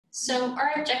So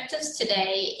our objectives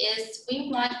today is we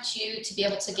want you to be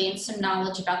able to gain some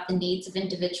knowledge about the needs of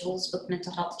individuals with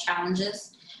mental health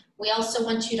challenges. We also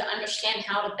want you to understand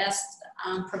how to best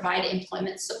provide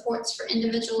employment supports for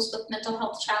individuals with mental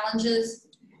health challenges.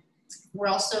 We're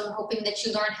also hoping that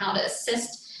you learn how to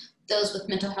assist those with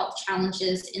mental health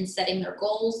challenges in setting their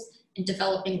goals and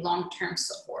developing long-term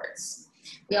supports.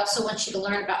 We also want you to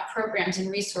learn about programs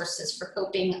and resources for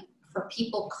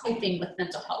people coping with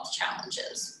mental health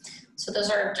challenges. So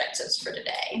those are our objectives for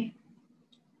today.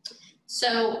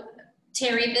 So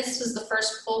Terry, this was the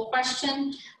first poll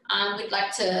question. We'd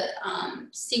like to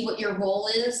see what your role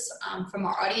is from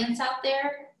our audience out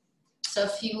there. So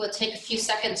if you would take a few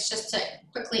seconds just to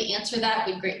quickly answer that,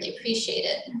 we'd greatly appreciate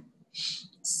it.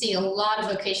 See a lot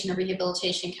of vocational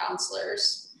rehabilitation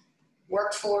counselors,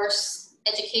 workforce,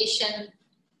 education,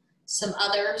 some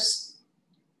others.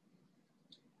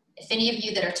 If any of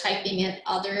you that are typing it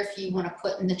other, if you want to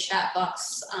put in the chat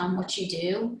box what you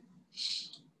do,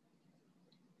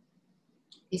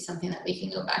 be something that we can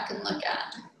go back and look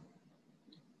at.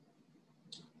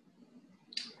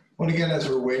 Well, again, as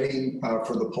we're waiting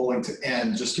for the polling to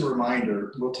end, just a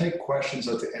reminder, we'll take questions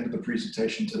at the end of the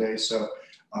presentation today. So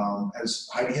as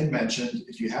Heidi had mentioned,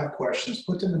 if you have questions,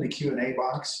 put them in the Q&A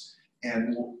box,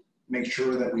 and we'll make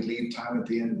sure that we leave time at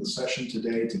the end of the session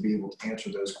today to be able to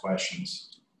answer those questions.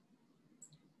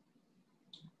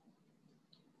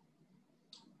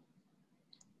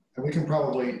 And we can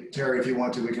probably, Terry, if you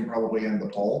want to, we can probably end the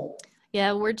poll.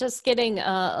 Yeah, we're just getting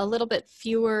a little bit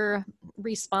fewer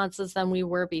responses than we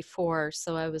were before.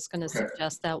 So I was going to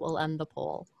suggest that we'll end the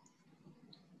poll.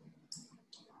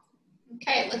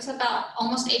 Okay, it looks about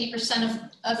almost 80%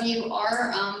 of you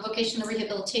are vocational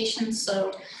rehabilitation.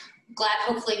 So glad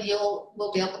hopefully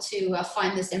we'll be able to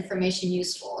find this information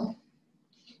useful.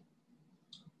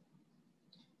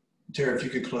 Terry, if you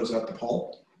could close out the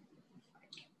poll.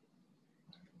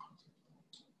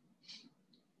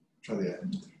 Try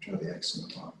the X on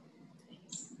the top.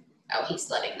 Oh,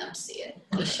 he's letting them see it.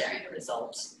 He's sharing the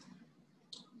results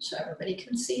so everybody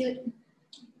can see it.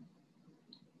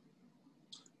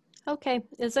 Okay,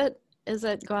 is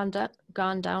it gone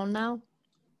down now?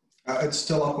 It's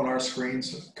still up on our screen,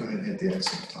 so go ahead and hit the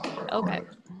X on the top. Right. Okay.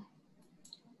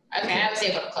 Okay, I was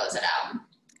able to close it out.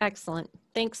 Excellent.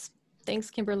 Thanks,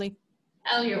 Kimberly.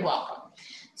 Oh, you're welcome.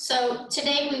 So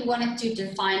today we wanted to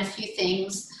define a few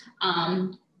things.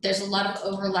 There's a lot of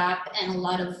overlap and a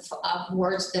lot of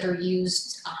words that are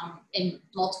used in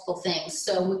multiple things.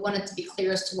 So we wanted to be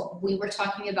clear as to what we were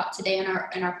talking about today in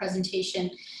our presentation.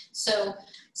 So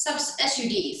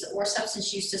SUDs, or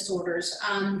substance use disorders,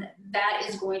 that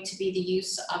is going to be the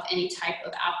use of any type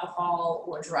of alcohol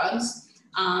or drugs,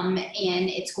 and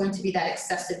it's going to be that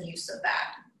excessive use of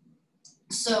that.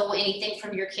 So anything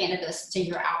from your cannabis to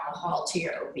your alcohol to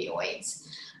your opioids.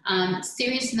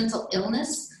 Serious mental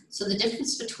illness. So the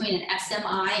difference between an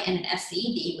SMI and an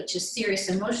SED, which is serious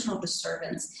emotional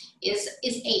disturbance, is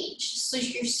age. So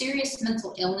your serious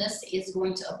mental illness is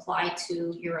going to apply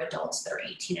to your adults that are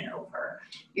 18 and over.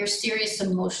 Your serious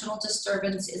emotional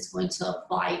disturbance is going to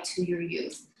apply to your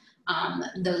youth,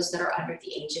 those that are under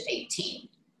the age of 18.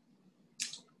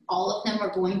 All of them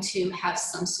are going to have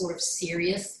some sort of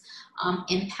serious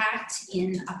impact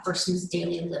in a person's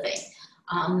daily living,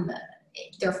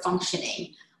 their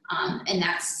functioning. And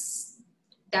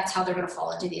that's how they're going to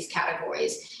fall into these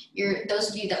categories. Those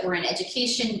of you that were in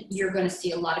education, you're going to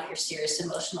see a lot of your serious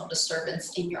emotional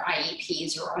disturbance in your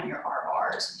IEPs or on your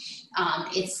RRs.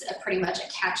 It's pretty much a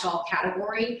catch-all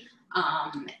category,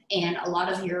 and a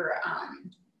lot of your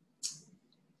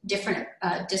different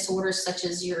disorders, such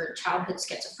as your childhood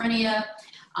schizophrenia,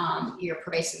 your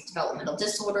pervasive developmental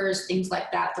disorders, things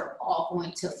like that, they're all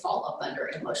going to fall up under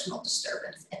emotional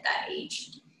disturbance at that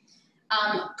age.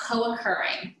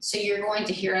 Co-occurring. So you're going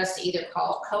to hear us either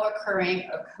call co-occurring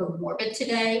or comorbid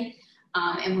today.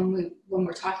 And when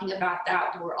we're talking about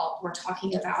that, we're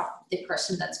talking about the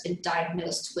person that's been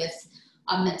diagnosed with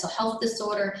a mental health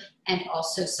disorder and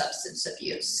also substance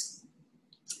abuse.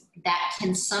 That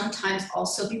can sometimes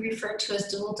also be referred to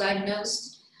as dual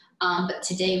diagnosed, but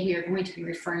today we are going to be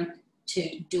referring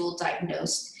to dual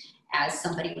diagnosed as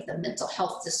somebody with a mental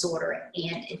health disorder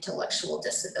and intellectual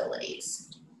disabilities.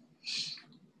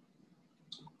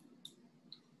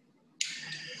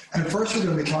 And first we're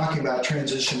going to be talking about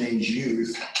transition age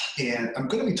youth, and I'm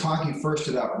going to be talking first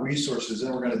about resources,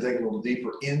 then we're going to dig a little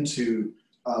deeper into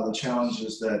the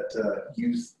challenges that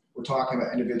youth, we're talking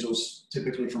about individuals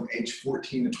typically from age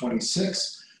 14 to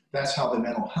 26. That's how the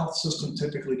mental health system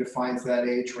typically defines that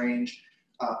age range.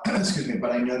 Excuse me,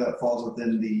 but I know that falls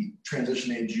within the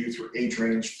transition age youth or age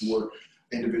range for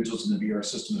individuals in the VR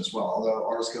system as well, although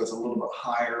ours goes a little bit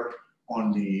higher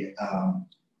on the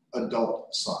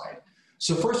adult side.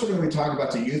 So first we're going to be talking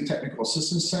about the Youth Technical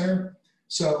Assistance Center.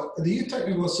 So the Youth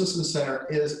Technical Assistance Center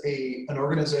is an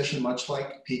organization much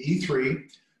like PE3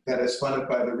 that is funded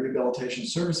by the Rehabilitation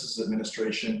Services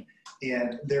Administration,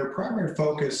 and their primary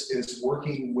focus is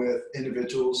working with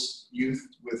individuals, youth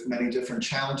with many different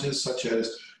challenges, such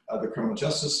as the criminal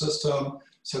justice system,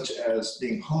 such as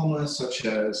being homeless, such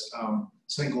as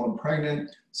single and pregnant,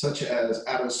 such as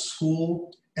out of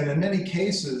school. And in many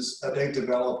cases, they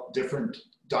develop different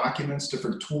documents,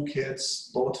 different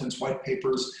toolkits, bulletins, white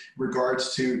papers, in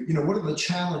regards to, what are the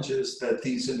challenges that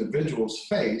these individuals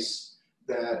face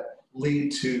that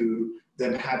lead to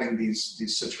them having these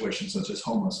situations such as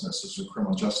homelessness, such as the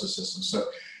criminal justice system. So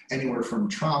anywhere from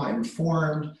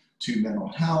trauma-informed to mental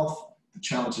health, the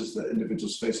challenges that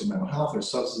individuals face with mental health or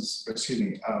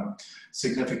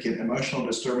significant emotional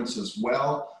disturbance as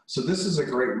well. So this is a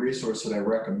great resource that I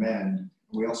recommend.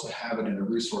 We also have it in a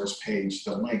resource page,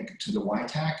 the link to the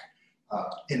YTAC,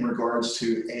 in regards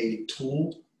to a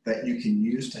tool that you can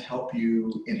use to help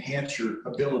you enhance your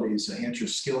abilities, enhance your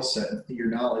skill set, and your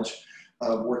knowledge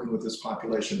of working with this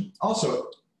population. Also,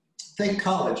 Think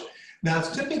College. Now, it's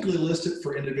typically listed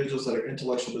for individuals that are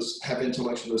have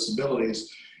intellectual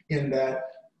disabilities, in that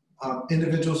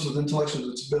individuals with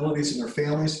intellectual disabilities and their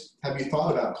families, have you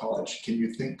thought about college? Can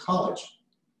you think college?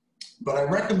 But I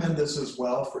recommend this as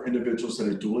well for individuals that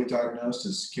are dually diagnosed,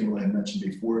 as Kimberly had mentioned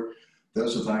before,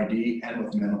 those with ID and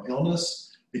with mental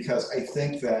illness, because I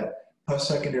think that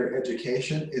post-secondary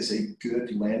education is a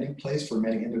good landing place for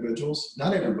many individuals,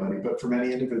 not everybody, but for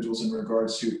many individuals in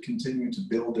regards to continuing to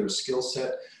build their skill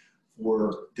set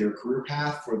for their career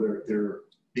path, for their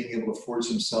being able to forge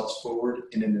themselves forward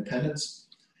in independence.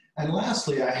 And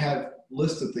lastly, I have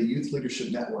listed the Youth Leadership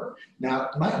Network. Now,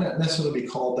 it might not necessarily be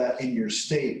called that in your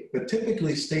state, but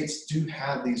typically states do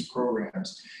have these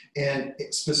programs. And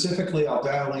specifically, I'll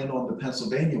dial in on the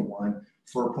Pennsylvania one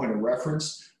for a point of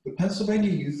reference, the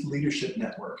Pennsylvania Youth Leadership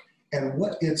Network. And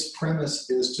what its premise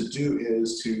is to do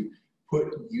is to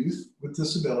put youth with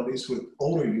disabilities, with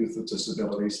older youth with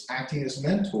disabilities, acting as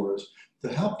mentors to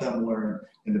help them learn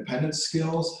independence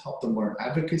skills, help them learn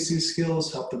advocacy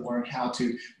skills, help them learn how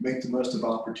to make the most of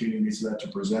opportunities that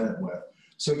they're presented with.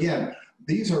 So again,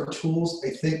 these are tools I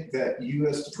think that you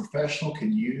as the professional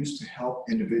can use to help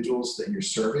individuals that you're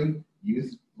serving,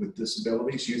 youth with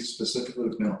disabilities, youth specifically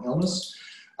with mental illness,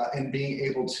 and being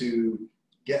able to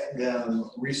get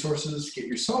them resources, get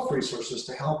yourself resources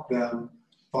to help them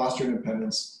foster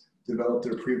independence, develop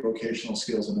their pre-vocational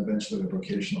skills, and eventually their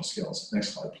vocational skills. Next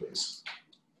slide, please.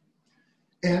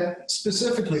 And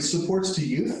specifically, supports to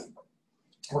youth.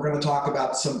 We're going to talk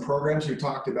about some programs. We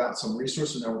talked about some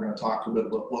resources. Now we're going to talk a little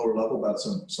bit lower level about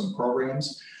some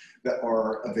programs that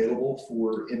are available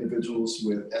for individuals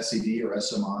with SED or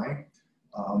SMI.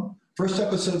 First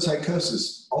episode,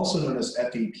 psychosis, also known as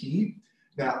FEP.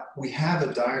 Now, we have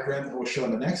a diagram that we'll show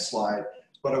on the next slide,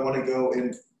 but I want to go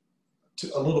into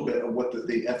a little bit of what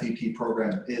the FEP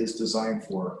program is designed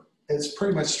for. It's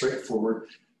pretty much straightforward.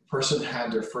 The person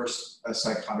had their first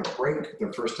psychotic break,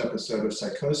 their first episode of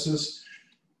psychosis.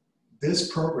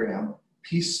 This program,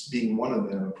 PEACE being one of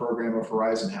them, a program of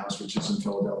Horizon House, which is in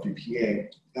Philadelphia,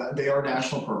 PA, they are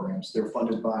national programs. They're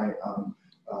funded by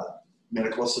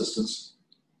medical assistance.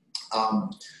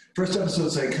 First episode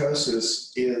of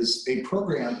psychosis is a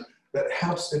program that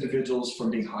helps individuals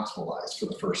from being hospitalized for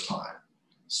the first time.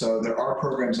 So there are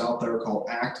programs out there called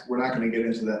ACT. We're not going to get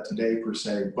into that today per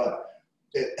se, but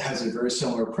it has a very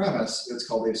similar premise. It's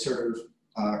called the Assertive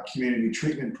Community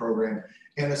Treatment Program,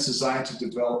 and it's designed to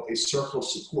develop a circle of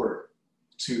support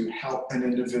to help an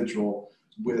individual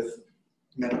with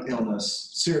mental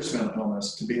illness, serious mental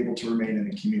illness, to be able to remain in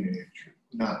the community,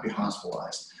 not be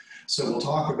hospitalized. So we'll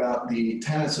talk about the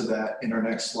tenets of that in our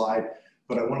next slide,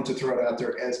 but I wanted to throw it out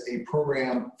there as a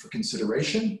program for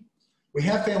consideration. We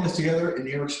have Families Together in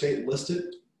New York State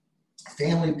listed.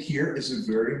 Family peer is a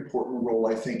very important role,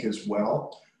 I think, as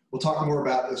well. We'll talk more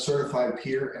about a certified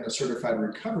peer and a certified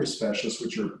recovery specialist,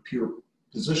 which are peer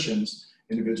positions,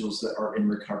 individuals that are in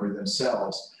recovery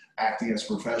themselves, acting as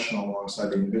professional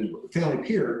alongside the individual. The family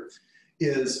peer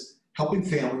is helping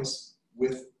families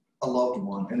with a loved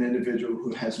one, an individual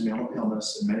who has mental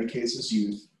illness, in many cases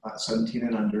youth, 17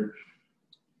 and under,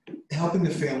 helping the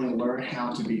family learn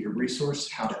how to be a resource,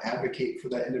 how to advocate for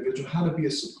that individual, how to be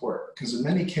a support. Because in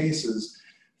many cases,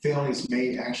 families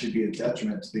may actually be a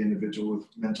detriment to the individual with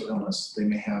mental illness. They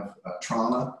may have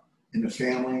trauma in the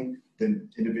family. Then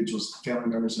individuals, family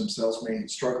members themselves may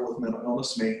struggle with mental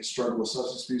illness, may struggle with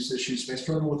substance abuse issues, may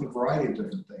struggle with a variety of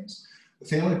different things. The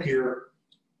family peer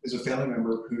is a family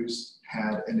member who's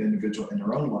had an individual in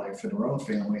their own life, in their own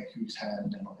family, who's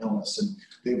had mental illness, and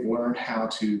they've learned how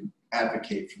to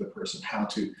advocate for the person, how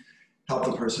to help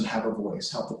the person have a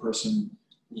voice, help the person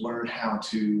learn how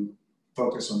to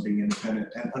focus on being independent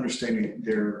and understanding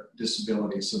their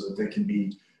disability so that they can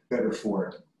be better for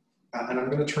it. And I'm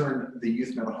going to turn the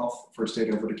youth mental health first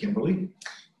aid over to Kimberly.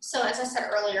 So as I said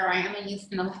earlier, I am a youth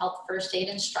mental health first aid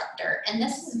instructor, and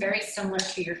this is very similar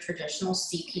to your traditional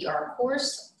CPR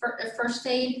course for first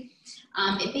aid.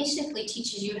 It basically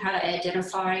teaches you how to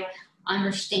identify,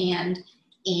 understand,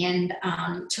 and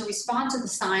to respond to the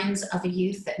signs of a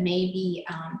youth that may be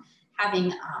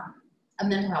having a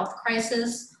mental health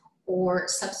crisis or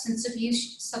substance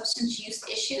use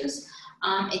issues.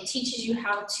 It teaches you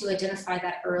how to identify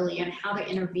that early and how to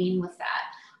intervene with that.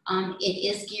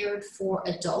 It is geared for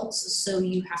adults, so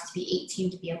you have to be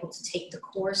 18 to be able to take the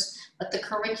course, but the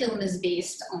curriculum is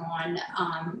based on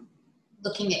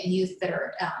looking at youth that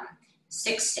are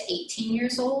 6 to 18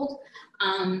 years old.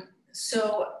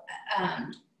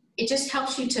 It just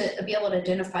helps you to be able to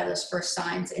identify those first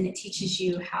signs, and it teaches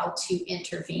you how to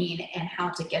intervene and how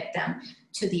to get them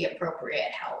to the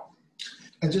appropriate help.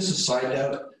 And just a side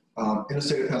note, in the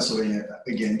state of Pennsylvania,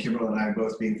 again, Kimberly and I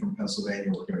both being from Pennsylvania,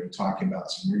 we're going to be talking about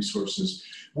some resources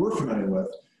we're familiar with,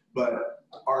 but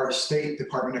our state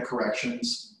Department of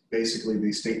Corrections, basically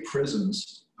the state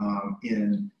prisons,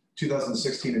 in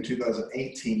 2016 and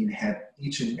 2018 had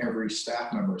each and every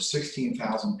staff member,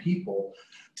 16,000 people,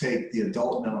 take the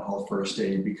adult mental health first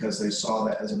aid because they saw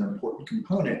that as an important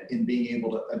component in being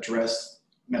able to address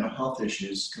mental health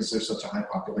issues because there's such a high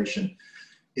population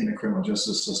in the criminal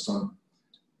justice system.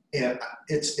 And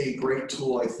it's a great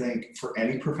tool, I think, for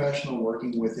any professional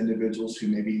working with individuals who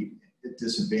may be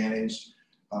disadvantaged,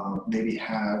 maybe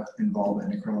have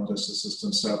involvement in the criminal justice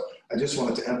system. So I just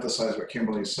wanted to emphasize what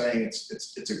Kimberly is saying.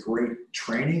 It's a great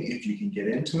training if you can get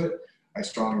into it. I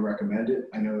strongly recommend it.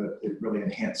 I know that it really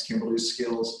enhanced Kimberly's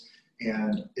skills,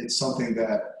 and it's something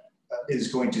that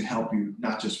is going to help you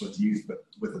not just with youth, but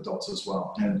with adults as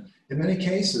well. And in many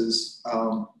cases,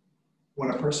 when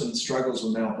a person struggles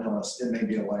with mental illness, it may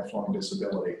be a lifelong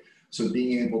disability. So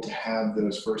being able to have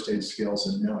those first aid skills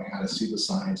and knowing how to see the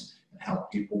signs and help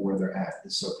people where they're at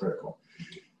is so critical.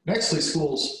 Nextly,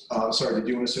 schools, sorry, did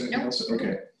you want to say anything else?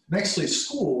 Okay. Nextly,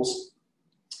 schools,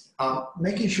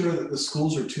 making sure that the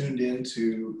schools are tuned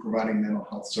into providing mental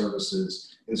health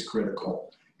services is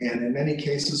critical. And in many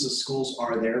cases, the schools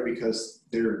are there because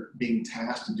they're being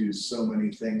tasked to do so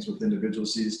many things with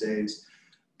individuals these days.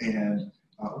 And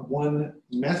one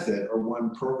method or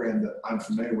one program that I'm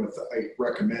familiar with, I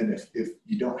recommend if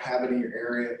you don't have it in your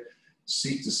area,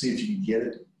 seek to see if you can get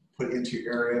it put into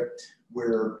your area,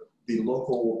 where the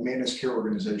local managed care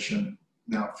organization,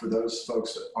 now for those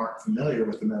folks that aren't familiar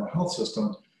with the mental health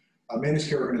system, a managed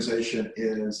care organization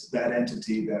is that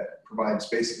entity that provides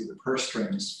basically the purse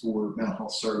strings for mental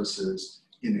health services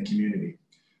in the community.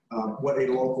 What a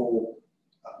local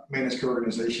managed care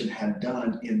organization had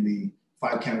done in the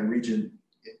 5-county region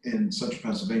in central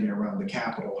Pennsylvania around the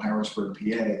capital, Harrisburg,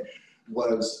 PA,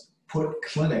 was put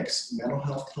clinics, mental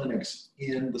health clinics,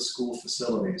 in the school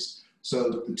facilities.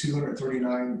 So the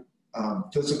 239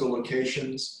 physical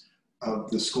locations of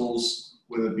the schools,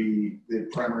 whether it be the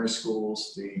primary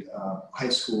schools, the high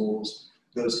schools,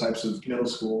 those types of middle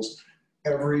schools,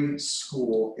 every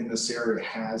school in this area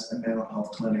has a mental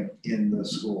health clinic in the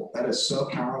school. That is so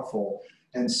powerful,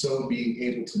 and so being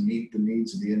able to meet the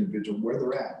needs of the individual where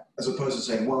they're at, as opposed to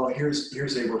saying, well, here's a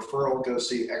referral, go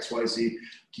see XYZ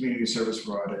community service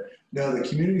provider. No, the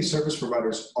community service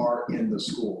providers are in the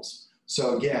schools.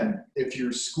 So again, if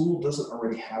your school doesn't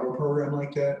already have a program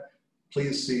like that,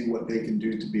 please see what they can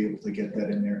do to be able to get that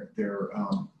in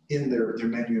their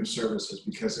menu of services,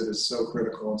 because it is so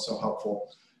critical and so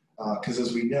helpful. Because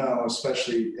as we know,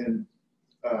 especially in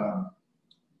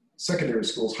secondary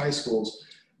schools, high schools,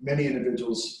 many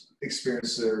individuals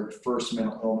experience their first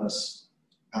mental illness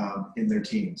in their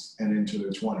teens and into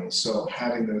their 20s. So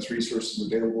having those resources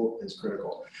available is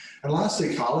critical. And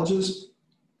lastly, colleges.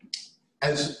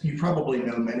 As you probably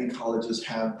know, many colleges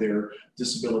have their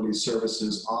disability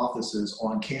services offices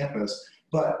on campus,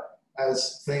 but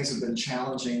as things have been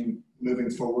challenging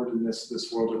moving forward in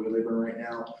this world that we live in right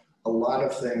now, a lot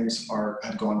of things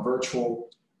have gone virtual.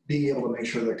 Being able to make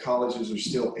sure that colleges are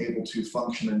still able to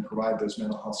function and provide those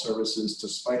mental health services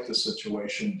despite the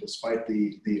situation, despite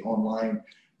the online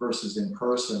versus in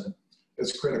person,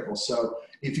 is critical. So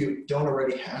if you don't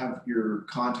already have your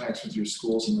contacts with your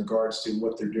schools in regards to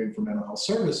what they're doing for mental health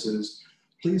services,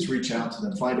 please reach out to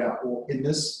them. Find out, well, in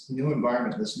this new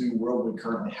environment, this new world we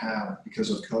currently have because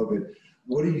of COVID,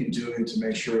 What are you doing to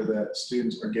make sure that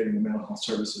students are getting the mental health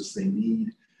services they need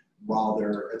while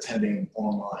they're attending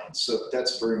online? So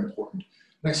that's very important.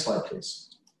 Next slide, please.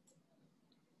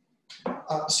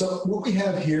 So what we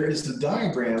have here is the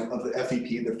diagram of the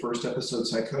FEP, the first episode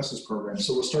psychosis program.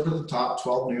 So we'll start at the top,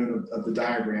 12 noon of the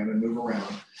diagram, and move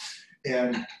around.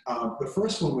 And the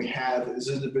first one we have is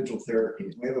individual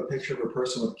therapy. We have a picture of a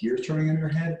person with gears turning in their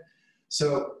head.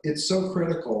 So it's so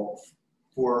critical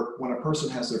for when a person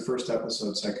has their first episode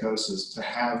of psychosis to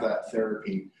have that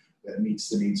therapy that meets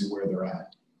the needs of where they're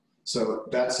at. So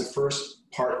that's the first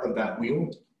part of that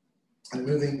wheel. And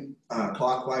moving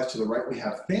clockwise to the right, we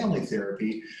have family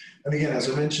therapy. And again, as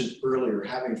I mentioned earlier,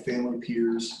 having family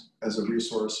peers as a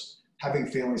resource, having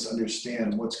families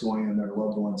understand what's going on in their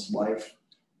loved one's life,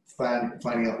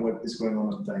 finding out what is going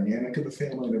on in the dynamic of the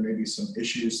family. There may be some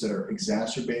issues that are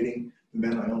exacerbating the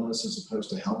mental illness as opposed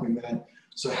to helping that.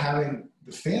 So having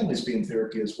the families be in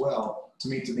therapy as well to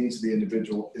meet the needs of the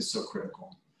individual is so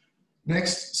critical.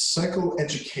 Next,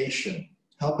 psychoeducation,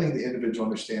 helping the individual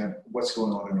understand what's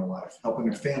going on in their life, helping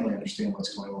their family understand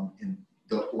what's going on in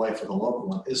the life of the loved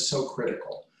one is so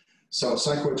critical. So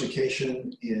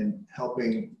psychoeducation in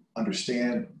helping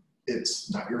understand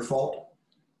it's not your fault.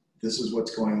 This is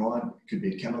what's going on. It could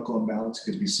be a chemical imbalance.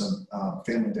 It could be some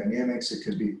family dynamics. It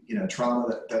could be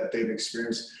trauma that they've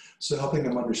experienced. So helping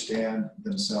them understand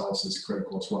themselves is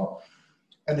critical as well.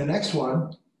 And the next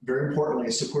one, very importantly,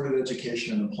 is supported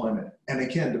education and employment. And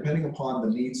again, depending upon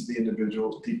the needs of the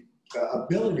individual, the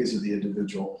abilities of the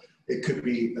individual, it could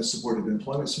be a supported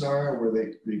employment scenario where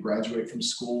they graduate from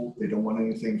school, they don't want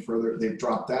anything further, they've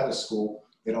dropped out of school,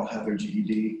 they don't have their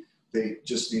GED, they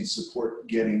just need support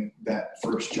getting that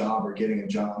first job or getting a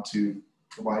job to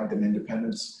provide them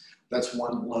independence. That's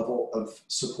one level of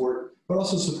support, but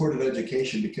also supported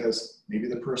education because maybe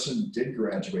the person did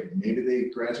graduate, maybe they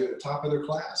graduate at the top of their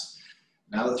class.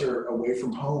 Now that they're away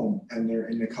from home and they're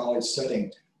in the college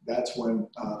setting, that's when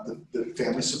the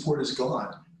family support is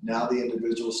gone. Now the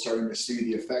individual is starting to see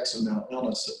the effects of mental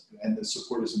illness and the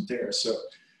support isn't there. So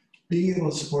being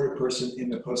able to support a person in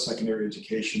the post-secondary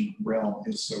education realm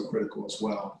is so critical as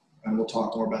well. And we'll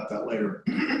talk more about that later.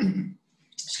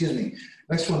 Excuse me.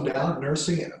 Next one down,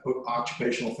 nursing and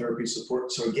occupational therapy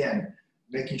support. So again,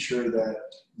 making sure that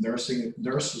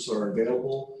nurses are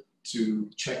available to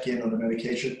check in on the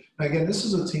medication. Now again, this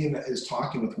is a team that is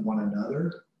talking with one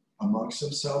another amongst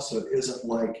themselves. So it isn't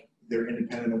like they're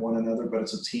independent of one another, but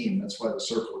it's a team. That's why the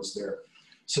circle is there.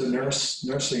 So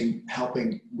nursing,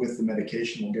 helping with the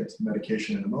medication, we'll get to the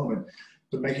medication in a moment,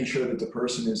 but making sure that the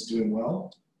person is doing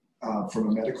well from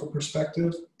a medical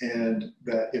perspective, and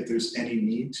that if there's any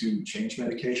need to change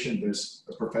medication, there's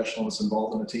a professional that's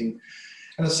involved in the team.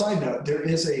 And a side note, there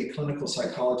is a clinical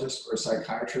psychologist or a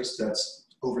psychiatrist that's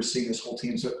overseeing this whole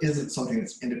team, so it isn't something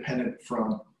that's independent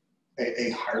from a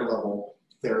higher level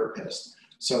therapist.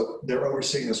 So they're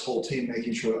overseeing this whole team,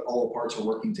 making sure that all the parts are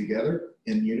working together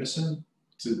in unison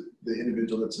to the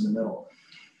individual that's in the middle.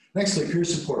 Nextly, peer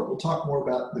support. We'll talk more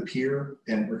about the peer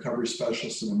and recovery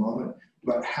specialist in a moment,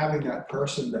 but having that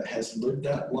person that has lived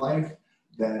that life,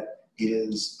 that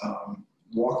is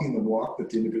walking the walk that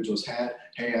the individual's had.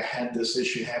 Hey, I had this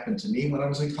issue happen to me when I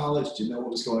was in college, didn't know what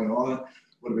was going on,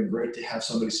 would have been great to have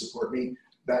somebody support me.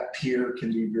 That peer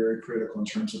can be very critical in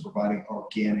terms of providing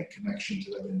organic connection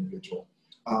to that individual.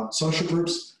 Social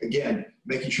groups, again,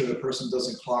 making sure the person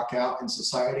doesn't clock out in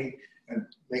society and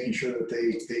making sure that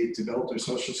they develop their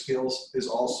social skills is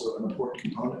also an important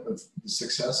component of the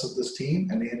success of this team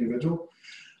and the individual.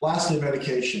 Lastly,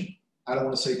 medication. I don't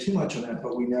want to say too much on that,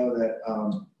 but we know that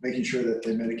making sure that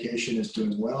the medication is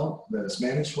doing well, that it's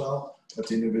managed well, that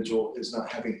the individual is not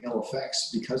having ill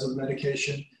effects because of the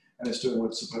medication, and it's doing what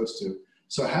it's supposed to.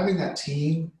 So having that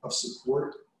team of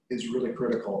support is really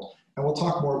critical. And we'll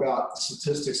talk more about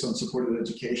statistics on supported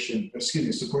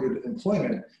supported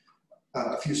employment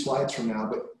a few slides from now,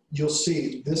 but you'll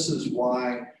see this is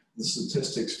why the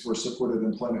statistics for supported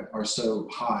employment are so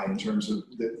high in terms of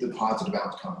the positive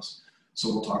outcomes. So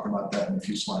we'll talk about that in a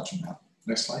few slides from now.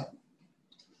 Next slide.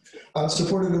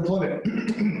 Supported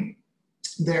employment.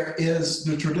 There is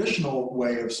the traditional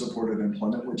way of supported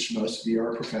employment, which most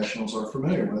VR professionals are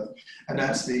familiar with, and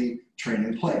that's the train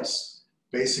in place.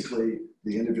 Basically,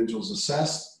 the individual is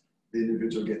assessed, the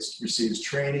individual receives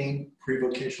training,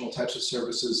 pre-vocational types of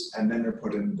services, and then they're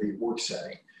put in the work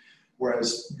setting.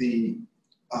 Whereas the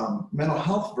mental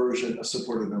health version of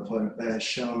supported employment that has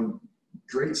shown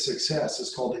great success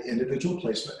is called the individual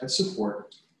placement and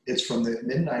support. It's from the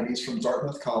mid-90s from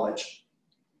Dartmouth College,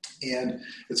 and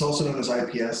it's also known as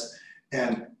IPS.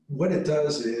 And what it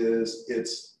does is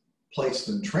it's placed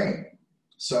and trained.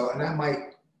 So, and that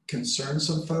might concern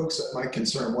some folks. That might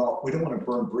concern, well, we don't want to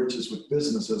burn bridges with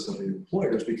businesses of the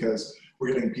employers because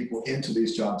we're getting people into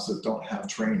these jobs that don't have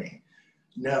training.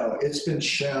 No, it's been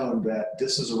shown that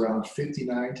this is around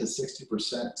 59 to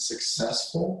 60%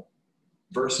 successful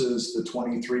versus the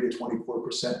 23 to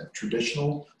 24% of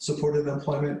traditional supported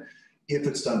employment if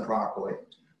it's done properly.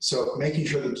 So making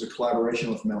sure that there's a collaboration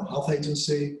with the mental health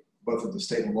agency, both at the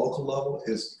state and local level,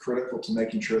 is critical to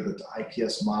making sure that the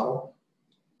IPS model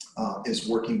is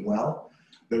working well.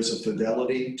 There's a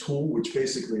fidelity tool, which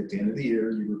basically at the end of the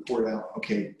year, you report out,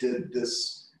 okay, did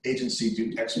this agency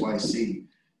do X, Y, Z?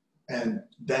 And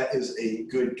that is a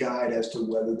good guide as to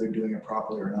whether they're doing it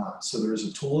properly or not. So there's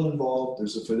a tool involved,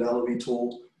 there's a fidelity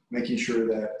tool, making sure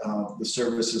that the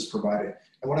service is provided.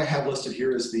 And what I have listed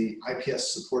here is the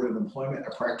IPS Supported Employment,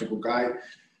 a practical guide.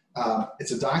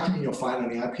 It's a document you'll find on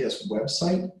the IPS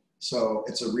website. So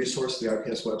it's a resource. The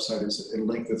IPS website is a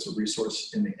link that's a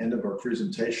resource in the end of our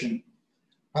presentation.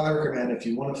 I recommend if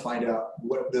you want to find out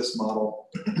what this model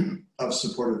of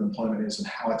supported employment is and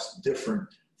how it's different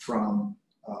from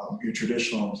your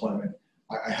traditional employment,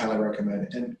 I highly recommend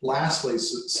it. And lastly,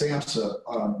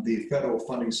 SAMHSA, the federal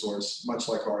funding source, much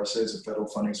like RSA is a federal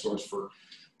funding source for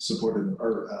supported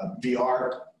or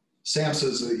VR. SAMHSA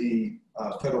is the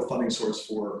federal funding source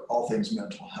for all things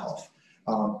mental health.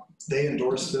 They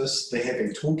endorse this. They have a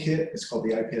toolkit. It's called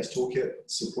the IPS Toolkit,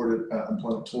 Supported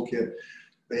Employment Toolkit.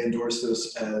 They endorse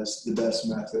this as the best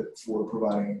method for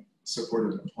providing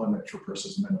supported employment for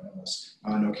persons with mental illness.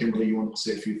 I know, Kimberly, you want to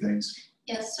say a few things?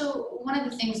 Yeah, so one of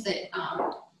the things that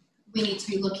we need to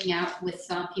be looking at with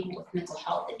people with mental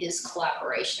health is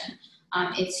collaboration.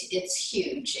 It's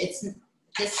huge.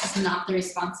 This is not the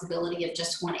responsibility of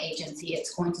just one agency.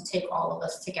 It's going to take all of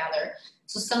us together.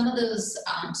 So some of those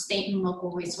state and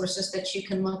local resources that you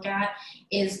can look at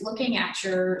is looking at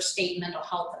your state mental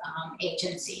health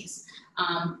agencies,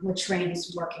 which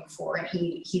Randy's working for, and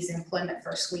he's employment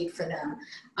first lead for them.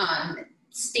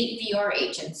 State VR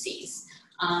agencies,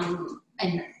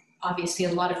 and obviously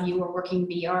a lot of you are working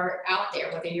VR out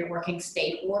there, whether you're working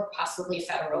state or possibly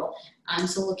federal.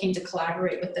 So looking to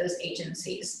collaborate with those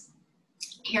agencies.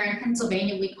 Here in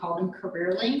Pennsylvania, we call them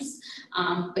career links,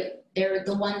 but they're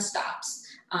the one-stops.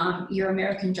 Your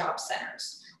American Job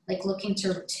Centers, like looking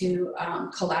to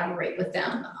collaborate with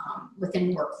them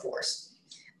within workforce.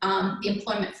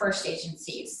 Employment First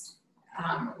agencies,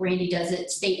 Randy does it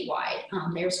statewide.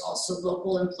 There's also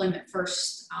local Employment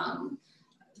First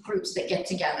groups that get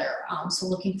together. So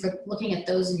looking at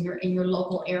those in your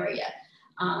local area.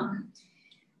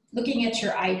 Looking at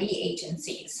your ID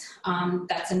agencies,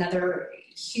 that's another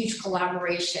huge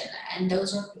collaboration, and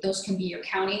those can be your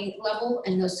county level,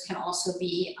 and those can also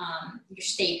be your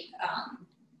state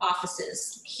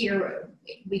offices. Here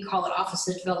we call it Office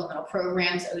of Developmental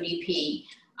Programs, ODP.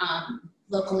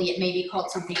 Locally it may be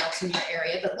called something else in your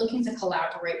area, but looking to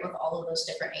collaborate with all of those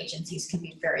different agencies can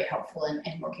be very helpful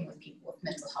in working with people with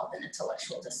mental health and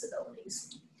intellectual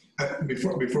disabilities.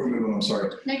 Before we move on, I'm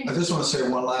sorry. I just want to say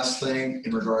one last thing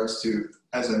in regards to,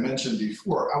 as I mentioned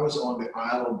before, I was on the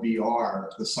Isle of VR,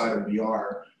 the site of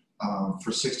VR,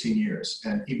 for 16 years.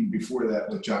 And even before that,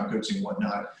 with job coaching and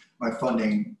whatnot, my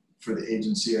funding for the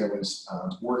agency I was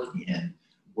working in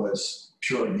was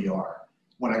purely VR.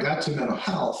 When I got to mental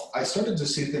health, I started to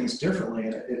see things differently,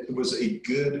 and it was a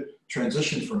good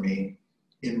transition for me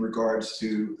in regards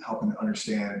to helping to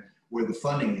understand where the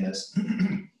funding is.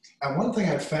 And one thing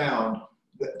I found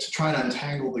that to try to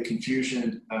untangle the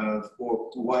confusion of, well,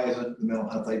 why isn't the mental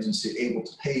health agency able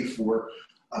to pay for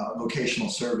vocational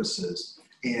services?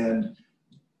 And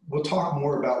we'll talk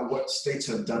more about what states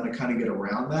have done to kind of get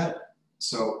around that.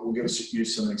 So we'll you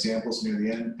some examples near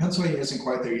the end. Pennsylvania isn't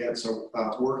quite there yet, so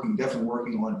definitely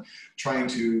working on trying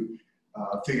to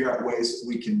figure out ways that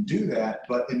we can do that.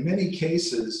 But in many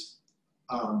cases,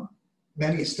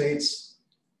 many states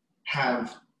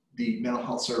have the mental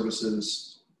health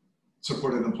services,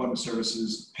 supported employment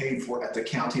services paid for at the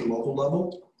county local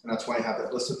level, and that's why I have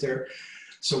that listed there.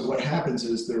 So what happens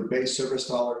is their base service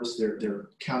dollars, their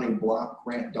county block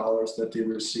grant dollars that they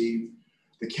receive,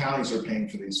 the counties are paying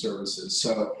for these services.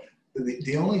 So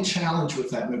the only challenge with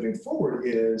that moving forward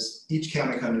is each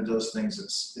county kind of does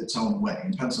things its own way.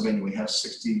 In Pennsylvania, we have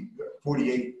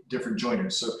 48 different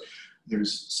joiners. So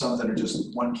there's some that are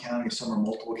just one county, some are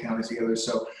multiple counties together.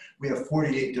 So we have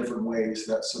 48 different ways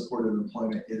that supported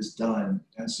employment is done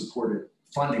and supported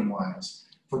funding-wise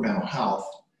for mental health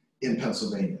in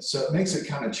Pennsylvania. So it makes it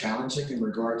kind of challenging in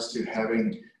regards to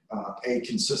having a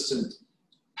consistent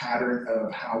pattern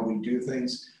of how we do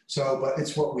things. So, but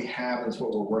it's what we have, it's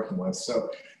what we're working with. So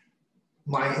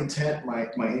my intent, my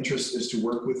interest is to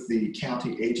work with the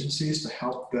county agencies to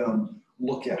help them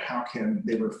look at how can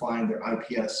they refine their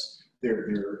IPS,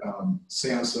 their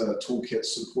SAMHSA toolkit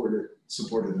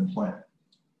supported employment.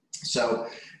 So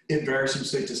it varies from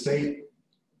state to state.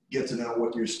 Get to know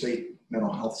what your state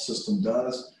mental health system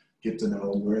does, get to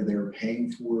know where they're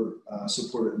paying for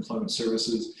supported employment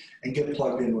services, and get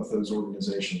plugged in with those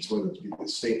organizations, whether it be the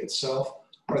state itself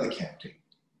or the county.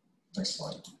 Next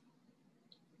slide.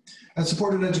 And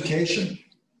supported education.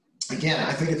 Again,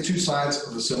 I think it's two sides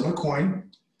of a similar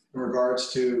coin in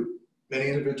regards to many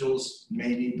individuals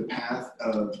may need the path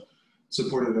of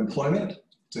supported employment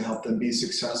to help them be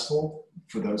successful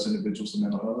for those individuals with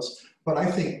mental illness. But I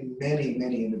think many,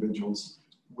 many individuals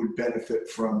would benefit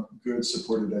from good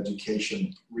supported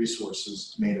education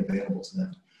resources made available to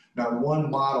them. Now, one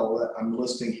model that I'm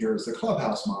listing here is the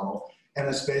Clubhouse model, and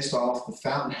it's based off the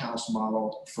Fountain House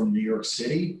model from New York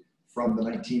City from the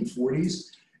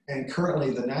 1940s. And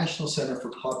currently, the National Center for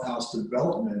Clubhouse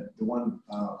Development, the one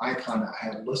icon I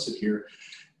have listed here,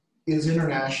 is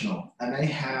international, and they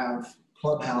have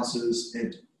clubhouses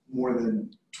in more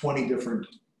than 20 different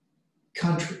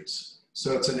countries.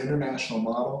 So it's an international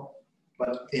model,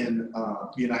 but in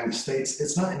the United States,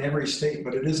 it's not in every state,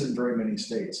 but it is in very many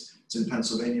states. It's in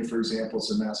Pennsylvania, for example,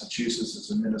 it's in Massachusetts,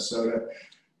 it's in Minnesota,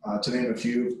 to name a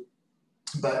few.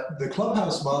 But the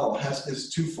Clubhouse model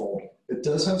is twofold. It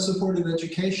does have supported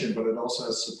education, but it also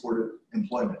has supported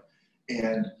employment.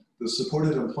 And the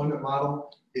supported employment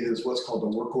model is what's called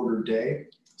a work order day.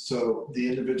 So the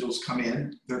individuals come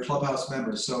in, they're Clubhouse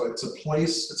members. So it's a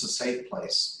place, it's a safe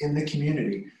place in the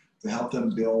community to help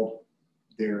them build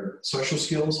their social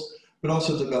skills, but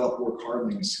also develop work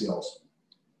hardening skills.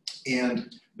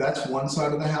 And that's one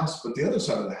side of the house, but the other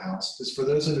side of the house is for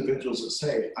those individuals that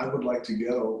say, I would like to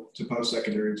go to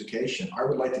post-secondary education. I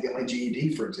would like to get my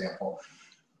GED, for example.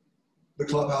 The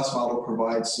Clubhouse model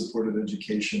provides supported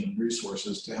education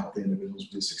resources to help the individuals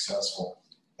be successful.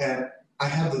 And I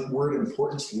have the word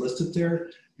importance listed there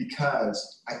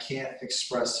because I can't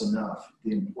express enough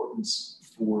the importance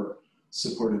for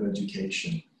supported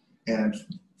education and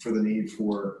for the need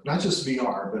for not just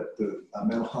VR, but the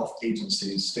mental health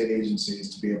agencies, state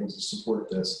agencies to be able to support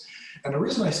this. And the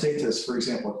reason I state this, for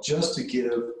example, just to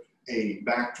give a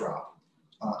backdrop,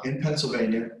 in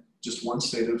Pennsylvania, just one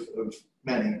state of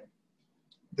many,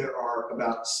 there are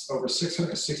about over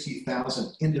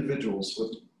 660,000 individuals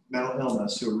with mental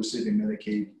illness who are receiving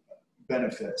Medicaid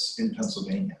benefits in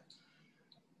Pennsylvania.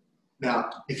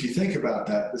 Now, if you think about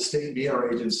that, the state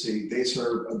VR agency, they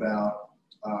serve about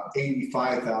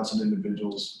 85,000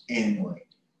 individuals annually.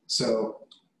 So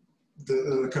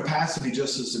the capacity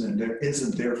just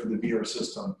isn't there for the VR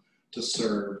system to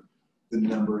serve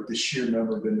the sheer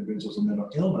number of individuals with mental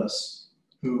illness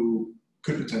who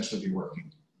could potentially be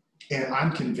working. And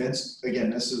I'm convinced, again,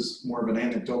 this is more of an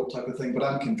anecdotal type of thing, but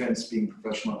I'm convinced, being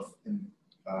professional in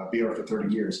VR for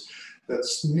 30 years, that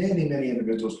many, many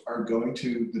individuals are going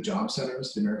to the job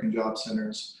centers, the American Job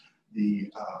Centers,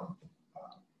 the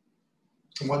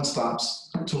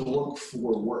one-stops to look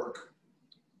for work.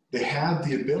 They have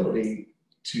the ability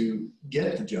to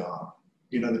get the job.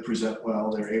 You know, they present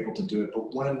well, they're able to do it.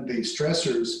 But when the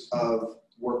stressors of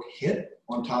work hit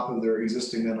on top of their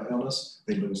existing mental illness,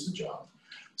 they lose the job.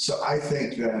 So I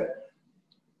think that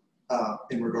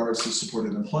in regards to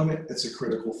supported employment, it's a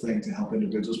critical thing to help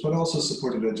individuals, but also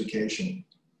supported education.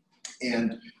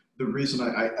 And the reason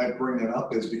I bring that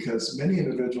up is because many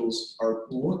individuals are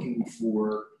looking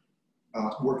for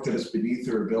work that is beneath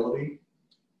their ability.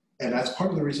 And that's part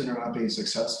of the reason they're not being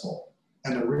successful.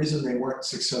 And the reason they weren't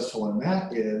successful in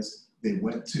that is they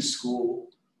went to school,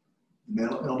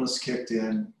 mental illness kicked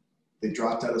in, they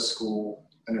dropped out of school,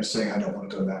 and they're saying, I don't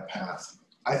want to go that path.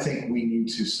 I think we need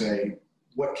to say,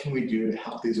 what can we do to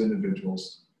help these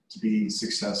individuals to be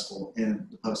successful in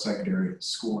the post-secondary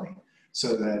schooling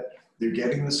so that they're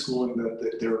getting the schooling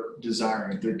that they're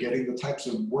desiring, they're getting the types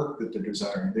of work that they're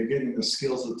desiring, they're getting the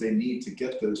skills that they need to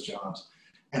get those jobs.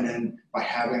 And then by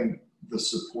having the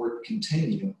support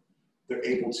continue, they're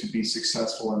able to be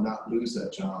successful and not lose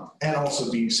that job, and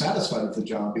also be satisfied with the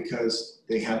job because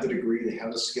they have the degree, they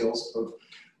have the skills of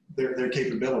their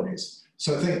capabilities.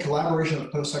 So I think collaboration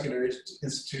with post-secondary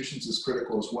institutions is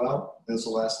critical as well. That's the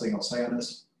last thing I'll say on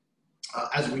this.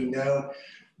 As we know,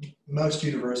 most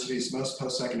universities, most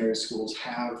post-secondary schools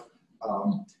have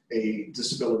a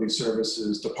disability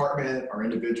services department or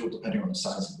individual, depending on the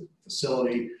size of the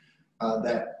facility,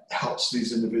 that helps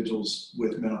these individuals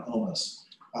with mental illness.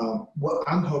 What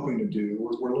I'm hoping to do,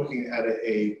 we're looking at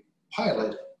a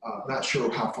pilot. Not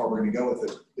sure how far we're going to go with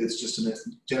it. It's just in its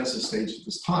genesis stage at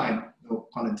this time. No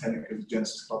pun intended, because it's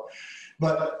Genesis Club.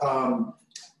 But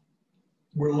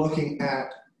we're looking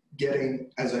at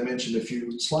getting, as I mentioned a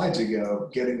few slides ago,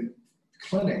 getting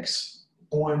clinics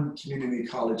on community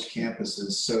college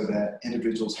campuses so that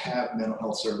individuals have mental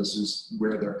health services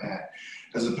where they're at,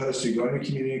 as opposed to going to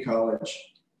community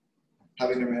college,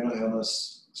 having their mental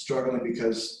illness, struggling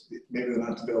because maybe they're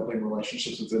not developing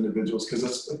relationships with individuals, because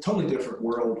it's a totally different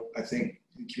world, I think,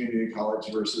 in community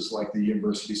college versus like the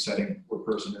university setting where a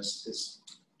person is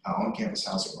on campus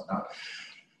housing and whatnot.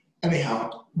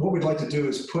 Anyhow, what we'd like to do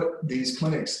is put these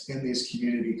clinics in these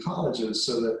community colleges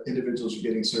so that individuals are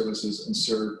getting services and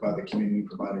served by the community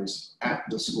providers at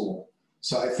the school.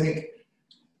 So I think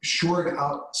shored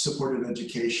out supported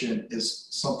education is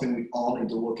something we all need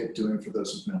to look at doing for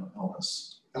those with mental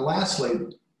illness. And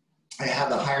lastly, I have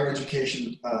the higher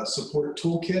education support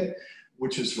toolkit,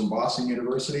 which is from Boston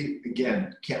University.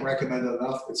 Again, can't recommend it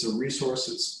enough. It's a resource.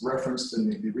 It's referenced in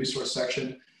the resource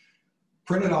section.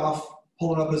 Print it off,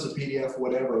 pull it up as a PDF,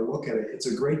 whatever, look at it. It's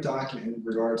a great document in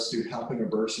regards to helping a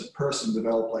person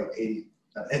develop like an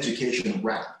education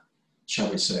wrap, shall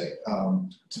we say,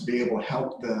 to be able to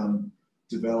help them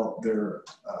develop their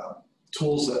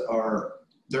tools that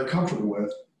they're comfortable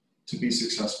with to be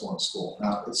successful in school.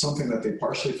 Now, it's something that they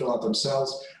partially fill out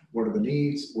themselves. What are the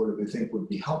needs? What do they think would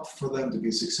be helpful for them to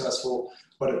be successful?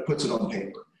 But it puts it on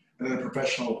paper. And then a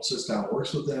professional sits down,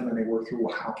 works with them, and they work through,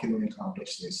 well, how can we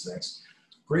accomplish these things?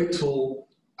 Great tool.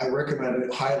 I recommend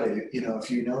it highly. You know,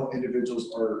 if you know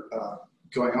individuals are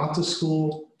going off to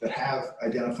school that have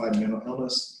identified mental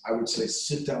illness, I would say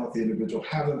sit down with the individual,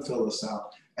 have them fill this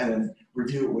out, and then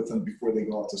review it with them before they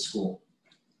go out to school.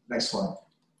 Next slide.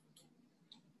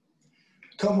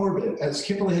 Comorbid, as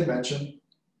Kimberly had mentioned,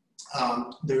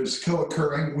 there's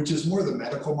co-occurring, which is more the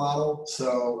medical model.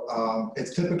 So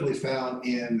it's typically found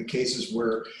in the cases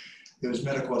where there's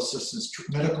medical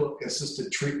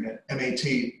assisted treatment, MAT,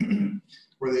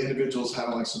 where the individual's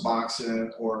having like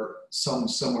Suboxone or some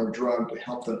similar drug to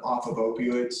help them off of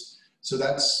opioids. So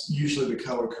that's usually the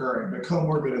co-occurring. But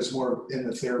comorbid is more in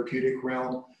the therapeutic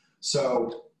realm.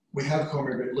 So we have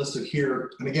comorbid listed here.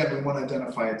 And again, we want to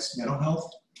identify its mental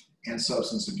health and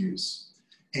substance abuse.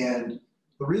 And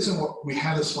the reason we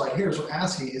have this slide here is we're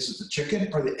asking, is it the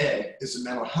chicken or the egg? Is the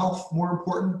mental health more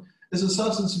important? Is the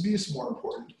substance abuse more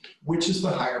important? Which is the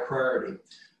higher priority?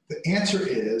 The answer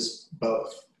is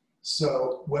both.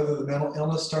 So whether the mental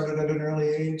illness started at an early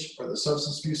age or the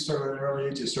substance abuse started at an early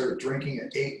age, they started drinking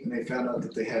at 8 and they found out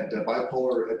that they had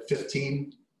bipolar at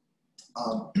 15,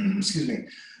 excuse me,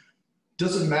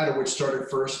 doesn't matter which started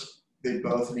first, they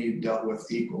both need dealt with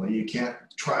equally. You can't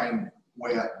try and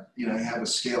weigh up, you know, you have a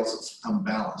scales that's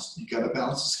unbalanced. You got to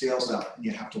balance the scales out and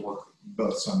you have to work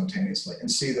both simultaneously and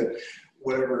see that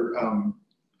whatever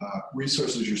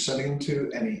resources you're sending them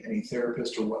to, any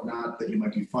therapist or whatnot that you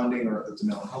might be funding or that the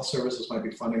mental health services might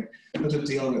be funding, but they're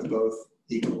dealing with both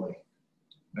equally.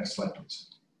 Next slide, please.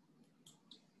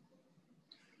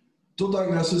 Dual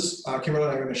diagnosis, Kimberly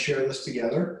and I are going to share this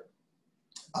together.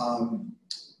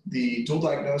 The dual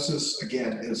diagnosis,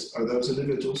 again, are those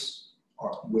individuals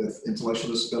with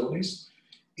intellectual disabilities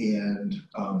and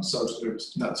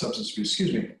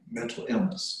mental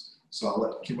illness. So I'll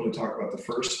let Kimberly talk about the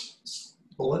first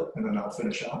bullet and then I'll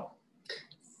finish out.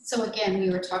 So again, we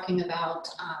were talking about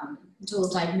dual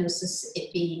diagnosis,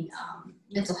 it being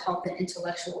mental health and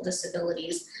intellectual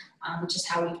disabilities, which is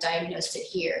how we've diagnosed it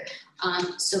here.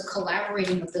 So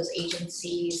collaborating with those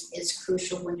agencies is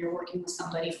crucial when you're working with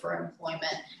somebody for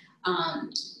employment.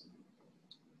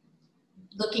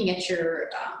 Looking at your,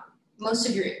 most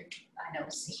of your, I know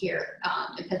it's here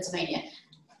in Pennsylvania,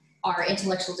 our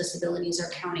intellectual disabilities are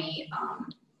county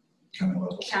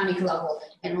level.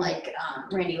 And like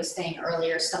Randy was saying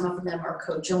earlier, some of them are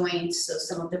co-joined, so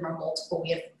some of them are multiple.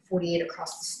 We have 48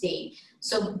 across the state.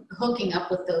 So hooking up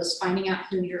with those, finding out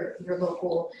who your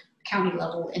local county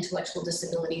level intellectual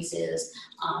disabilities is,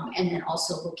 and then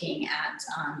also looking at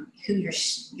who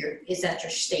is at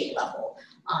your state level.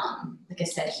 Like I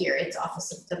said here, it's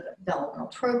Office of Developmental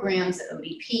Programs at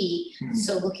ODP. Mm-hmm.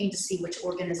 So looking to see which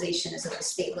organization is at the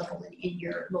state level in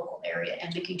your local area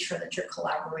and making sure that you're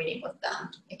collaborating with them.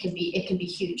 It can be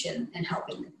huge in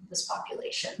helping this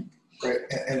population. Right,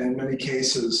 and in many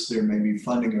cases, there may be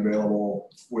funding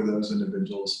available for those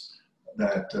individuals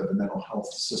that the mental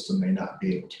health system may not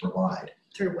be able to provide.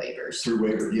 Through waivers. Through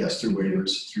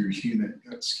waivers,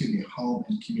 through home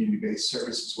and community-based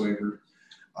services waiver.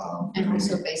 And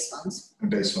also base funds. And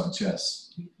base funds,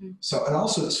 yes. Mm-hmm. So, and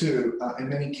also too, in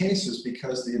many cases,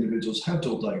 because the individuals have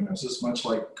dual diagnosis, much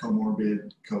like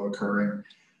comorbid, co-occurring,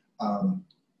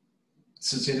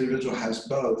 since the individual has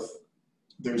both,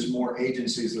 there's more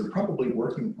agencies that are probably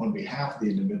working on behalf of the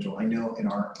individual. I know in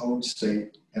our own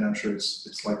state, and I'm sure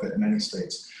it's like that in many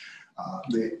states,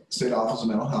 the State Office of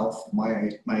Mental Health,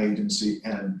 my agency,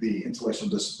 and the Intellectual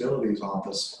Disabilities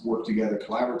Office work together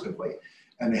collaboratively,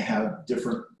 and they have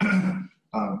different,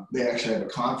 they actually have a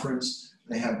conference,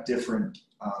 they have different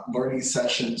learning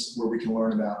sessions where we can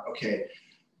learn about, okay,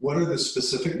 what are the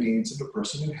specific needs of a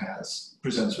person who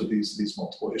presents with these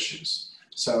multiple issues.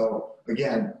 So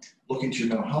again, looking to your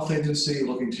mental health agency,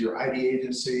 looking to your ID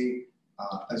agency,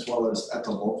 as well as at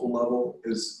the local level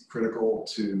is critical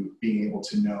to being able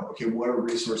to know, okay, what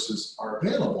resources are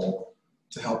available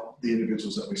to help the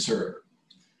individuals that we serve.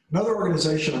 Another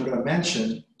organization I'm going to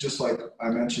mention, just like I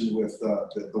mentioned with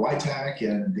the YTAC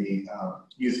and the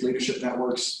Youth Leadership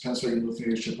Networks, Pennsylvania Youth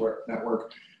Leadership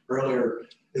Network earlier,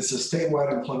 is the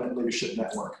Statewide Employment Leadership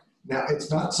Network. Now, it's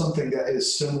not something that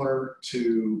is similar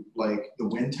to like the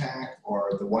WINTAC or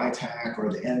the YTAC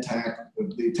or the NTAC,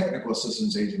 the technical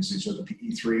assistance agencies or the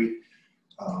PE3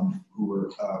 who we're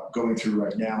going through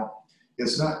right now.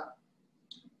 It's not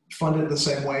funded the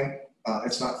same way.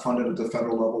 It's not funded at the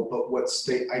federal level, but what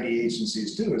state ID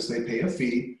agencies do is they pay a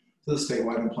fee to the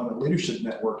Statewide Employment Leadership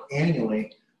Network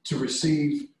annually to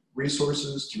receive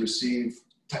resources, to receive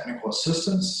technical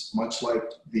assistance, much like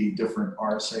the different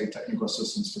RSA technical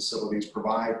assistance facilities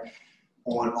provide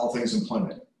on all things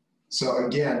employment. So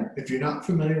again, if you're not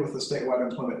familiar with the Statewide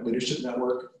Employment Leadership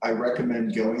Network, I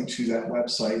recommend going to that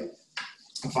website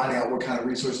and finding out what kind of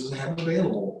resources they have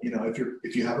available. You know,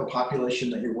 if you have a population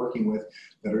that you're working with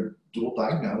that are dual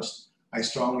diagnosed, I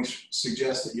strongly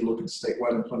suggest that you look at the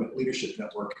Statewide Employment Leadership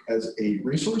Network as a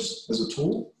resource, as a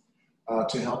tool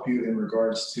to help you in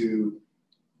regards to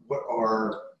what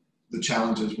are the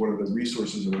challenges, what are the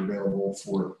resources that are available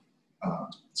for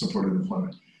supported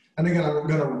employment. And again, I'm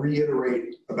going to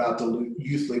reiterate about the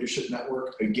Youth Leadership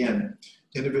Network. Again,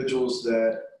 individuals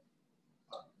that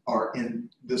are in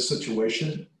this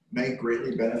situation may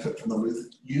greatly benefit from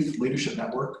the Youth Leadership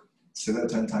Network. Say that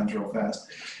 10 times real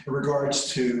fast. In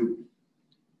regards to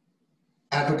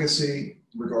advocacy,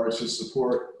 in regards to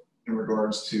support, in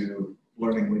regards to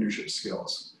learning leadership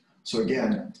skills. So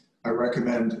again, I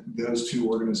recommend those two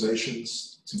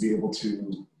organizations to be able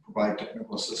to provide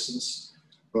technical assistance,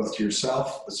 both to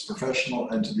yourself as a professional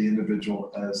and to the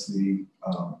individual as the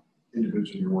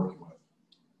individual you're working with.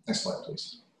 Next slide,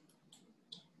 please.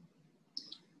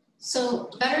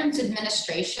 So Veterans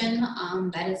Administration,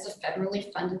 that is a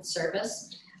federally funded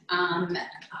service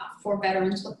for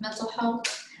veterans with mental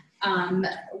health.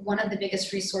 One of the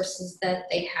biggest resources that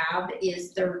they have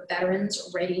is their Veterans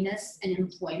Readiness and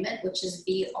Employment, which is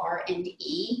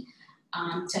VR&E,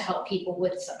 to help people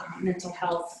with mental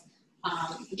health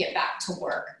get back to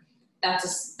work.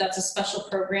 That's a special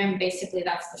program. Basically,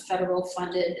 that's the federal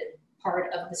funded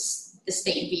part of the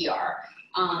state VR.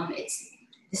 It's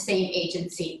the same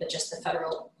agency, but just the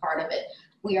federal part of it.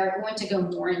 We are going to go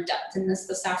more in depth in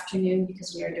this afternoon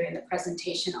because we are doing the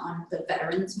presentation on the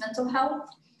veterans' mental health.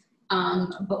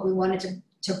 But we wanted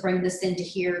to bring this into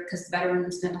here because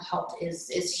veterans' mental health is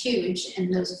huge,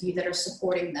 and those of you that are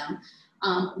supporting them.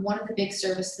 One of the big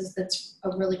services that's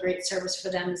a really great service for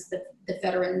them is the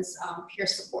Veterans Peer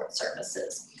Support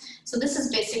Services. So this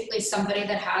is basically somebody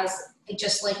that has,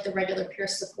 just like the regular peer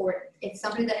support, it's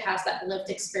somebody that has that lived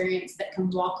experience that can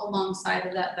walk alongside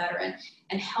of that veteran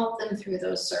and help them through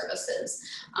those services.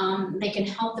 They can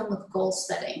help them with goal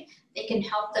setting. They can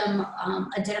help them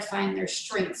identifying their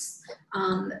strengths,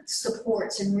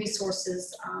 supports and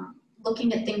resources,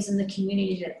 looking at things in the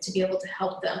community to be able to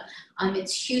help them.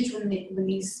 It's huge when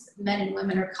these men and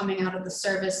women are coming out of the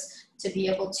service to be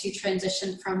able to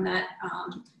transition from that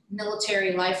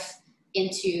military life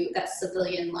into that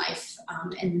civilian life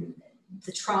and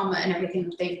the trauma and everything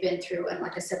that they've been through. And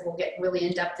like I said, we'll get really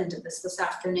in depth into this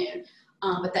afternoon.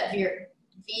 But that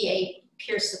VA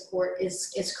peer support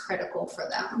is critical for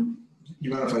them.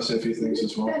 You mind if I say a few things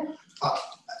as well?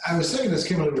 I was thinking as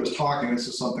Kimberly was talking, this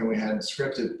is something we hadn't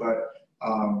scripted, but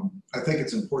I think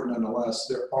it's important nonetheless.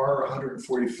 There are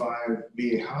 145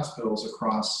 VA hospitals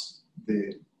across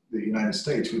the United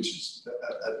States, which is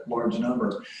a large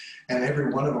number, and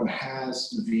every one of them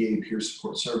has VA peer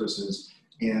support services.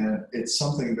 And it's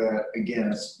something that,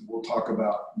 again, we'll talk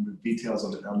about the details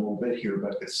of it in a little bit here,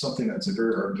 but it's something that's a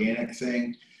very organic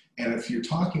thing. And if you're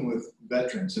talking with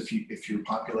veterans, if your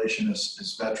population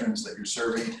is veterans that you're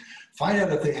serving, find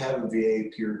out if they have a VA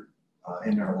peer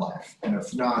in their life. And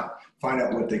if not, find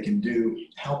out what they can do,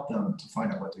 help them to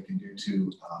find out what they can do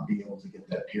to be able to get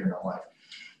that peer in their life.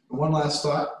 And one last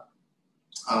thought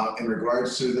in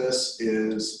regards to this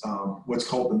is what's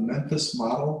called the Memphis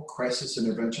Model Crisis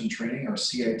Intervention Training, or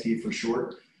CIT for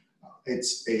short.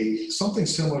 It's something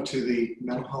similar to the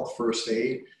mental health first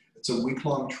aid. It's a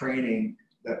week-long training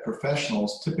that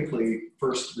professionals, typically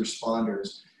first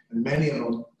responders, and many of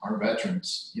them are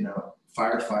veterans, you know,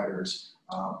 firefighters,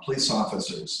 police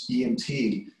officers,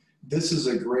 EMT. This is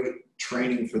a great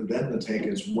training for them to take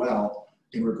as well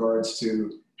in regards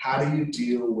to how do you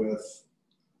deal with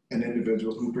an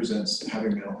individual who presents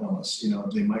having mental illness. You know,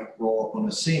 they might roll up on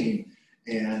a scene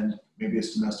and maybe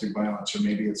it's domestic violence, or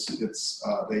maybe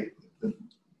the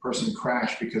person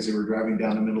crashed because they were driving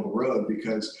down the middle of the road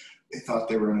because they thought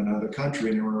they were in another country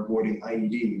and they were avoiding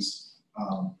IEDs.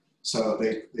 So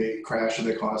they crashed or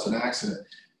they caused an accident.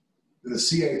 The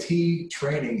CIT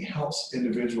training helps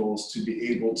individuals to be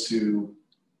able to,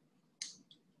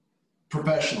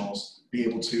 professionals, be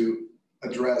able to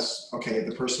address, okay,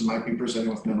 the person might be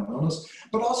presenting with mental illness,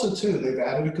 but also too, they've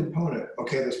added a component.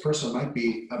 Okay, this person might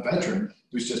be a veteran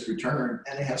who's just returned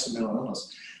and they have some mental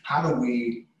illness. How do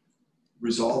we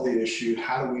resolve the issue?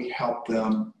 How do we help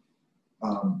them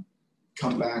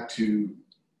come back to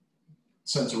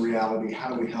sense of reality? How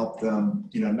do we help them,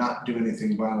 you know, not do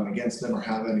anything violent against them or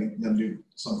have them do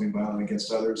something violent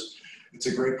against others? It's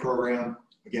a great program.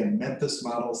 Again, Memphis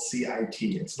Model CIT.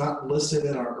 It's not listed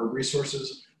in our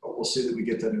resources, but we'll see that we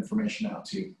get that information out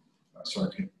to you.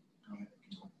 Sorry, Kate. Go ahead.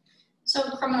 So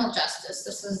criminal justice,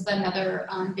 this is another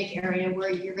big area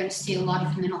where you're going to see a lot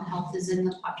of mental health is in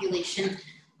the population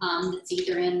that's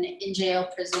either in jail,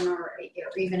 prison, or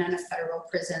even in a federal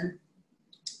prison.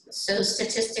 So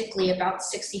statistically, about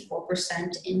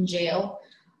 64% in jail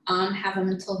have a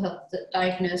mental health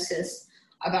diagnosis.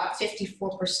 About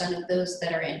 54% of those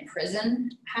that are in prison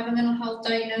have a mental health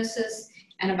diagnosis,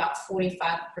 and about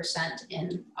 45%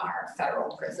 in our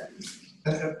federal prisons.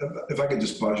 If I could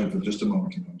just pause you for just a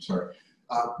moment, Kim, I'm sorry.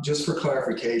 Just for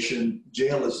clarification,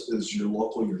 jail is your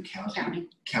local, your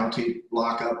county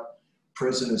lockup.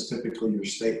 Prison is typically your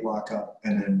state lockup,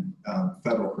 and then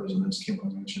federal prison, as Kim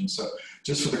mentioned. So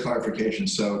just for the clarification,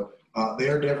 so they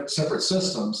are different, separate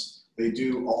systems. They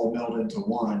do all meld into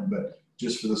one, but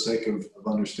just for the sake of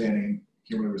understanding,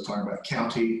 Kimberly was talking about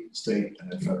county, state,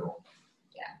 and then federal.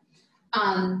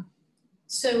 Yeah.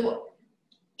 So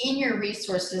in your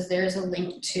resources, there's a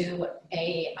link to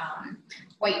a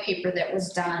white paper that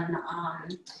was done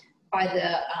by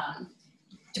the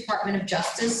Department of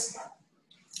Justice.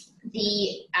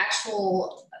 The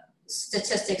actual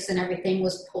statistics and everything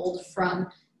was pulled from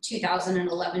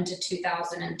 2011 to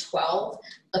 2012,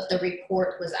 but the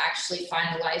report was actually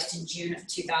finalized in June of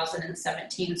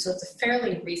 2017. So it's a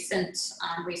fairly recent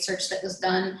research that was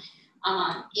done.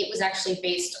 It was actually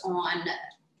based on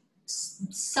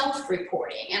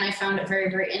self-reporting, and I found it very,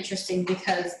 very interesting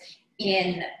because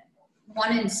 1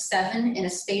 in 7 in a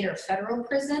state or federal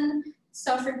prison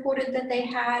self-reported that they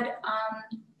had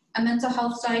a mental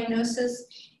health diagnosis,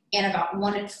 and about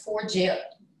 1 in 4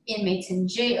 inmates in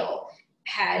jail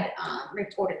had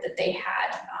reported that they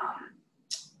had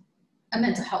a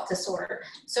mental health disorder.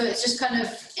 So it's just kind of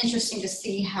interesting to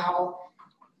see how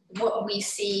what we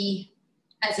see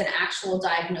as an actual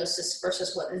diagnosis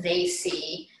versus what they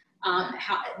see,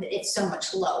 how it's so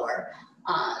much lower.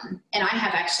 And I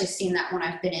have actually seen that when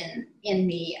I've been in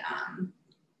the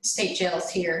state jails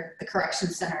here, the correction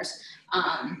centers,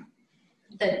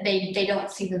 that they don't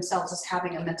see themselves as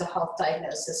having a mental health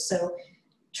diagnosis. So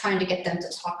trying to get them to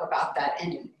talk about that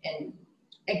and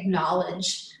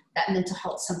acknowledge that mental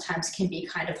health sometimes can be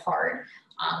kind of hard,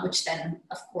 which then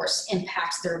of course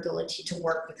impacts their ability to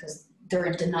work because they're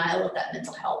in denial of that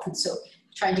mental health. And so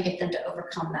trying to get them to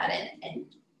overcome that and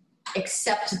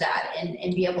accept that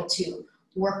and be able to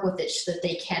work with it so that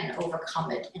they can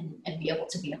overcome it and be able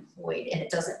to be employed and it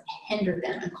doesn't hinder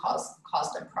them and cause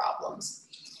them problems.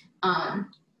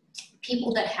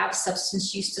 People that have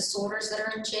substance use disorders that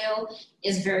are in jail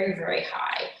is very, very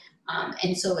high.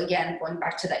 And so again, going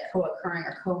back to that co-occurring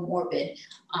or comorbid,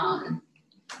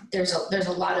 there's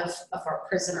a lot of our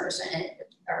prisoners and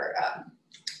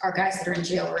our guys that are in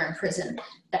jail or in prison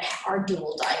that are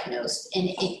dual diagnosed, and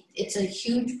it's a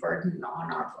huge burden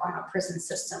on our prison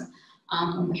system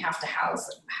when we have to house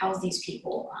these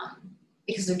people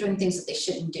because they're doing things that they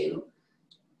shouldn't do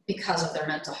because of their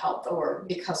mental health or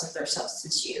because of their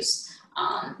substance use,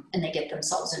 and they get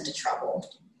themselves into trouble.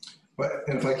 But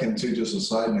and if I can too, just a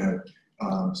side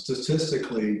note,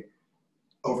 statistically,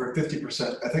 over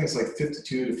 50%, I think it's like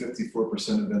 52 to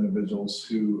 54% of individuals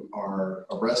who are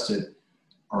arrested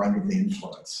are under the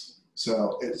influence.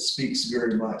 So it speaks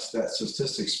very much, that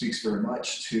statistic speaks very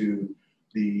much to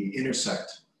the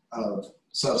intersect of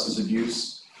substance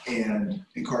abuse and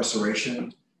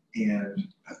incarceration and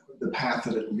the path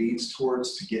that it leads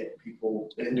towards to get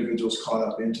individuals caught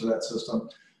up into that system.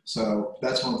 So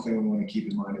that's one thing we want to keep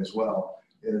in mind as well.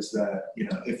 is that, you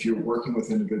know, if you're working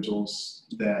with individuals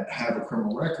that have a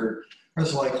criminal record,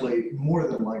 there's likely, more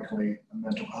than likely, a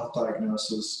mental health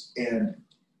diagnosis and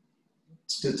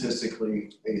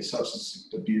statistically a substance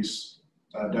abuse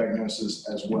diagnosis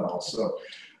as well. So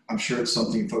I'm sure it's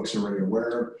something folks are already aware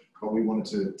of, but we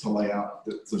wanted to lay out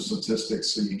the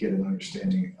statistics so you get an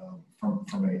understanding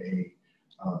from a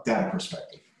data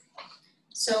perspective.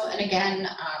 So, and again,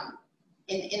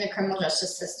 in the criminal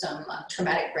justice system,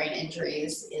 traumatic brain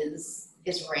injuries is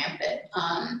rampant.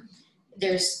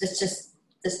 The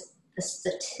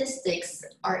statistics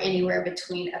are anywhere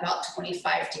between about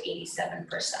 25 to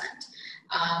 87%,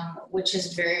 which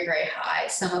is very, very high.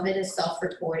 Some of it is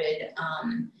self-reported.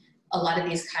 A lot of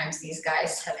these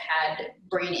guys have had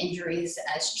brain injuries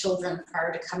as children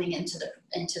prior to coming into the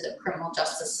criminal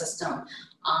justice system.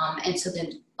 And so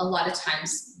then a lot of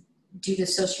times, due to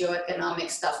socioeconomic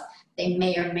stuff, they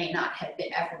may or may not have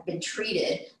ever been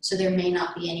treated, so there may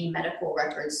not be any medical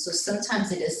records. So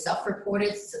sometimes it is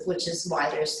self-reported, which is why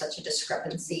there's such a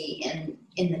discrepancy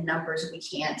in the numbers. We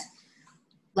can't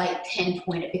like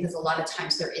pinpoint it because a lot of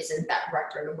times there isn't that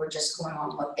record, and we're just going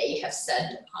on what they have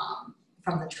said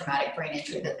from the traumatic brain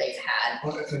injury that they've had.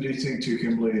 Well, and do you think too,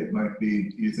 Kimberly, it might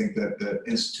be, do you think that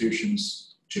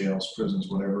institutions, jails, prisons,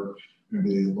 whatever,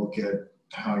 maybe they look at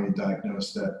how you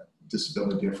diagnose that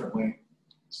disability differently?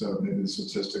 So maybe the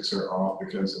statistics are off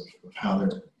because of how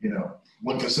they're, you know,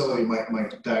 one facility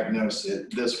might diagnose it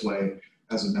this way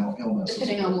as a mental illness.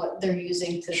 Depending on what they're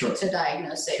using to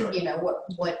diagnose it, Sure. you know,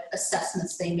 what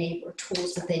assessments they may, or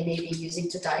tools that they may be using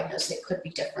to diagnose it could be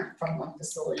different from one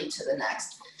facility to the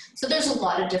next. So there's a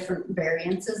lot of different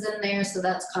variances in there, so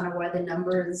that's kind of why the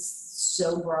number is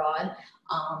so broad,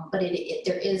 but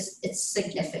it's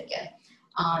significant.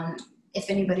 If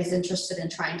anybody's interested in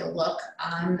trying to look,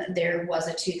 there was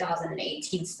a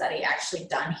 2018 study actually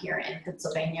done here in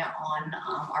Pennsylvania on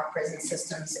our prison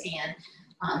systems, and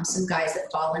some guys that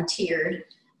volunteered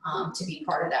to be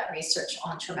part of that research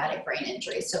on traumatic brain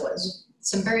injury. So it was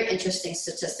some very interesting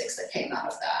statistics that came out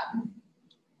of that.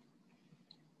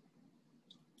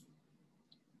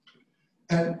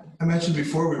 And I mentioned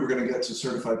before we were going to get to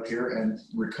certified peer and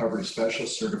recovery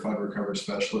specialists, certified recovery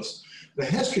specialists. The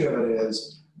history of it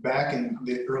is, back in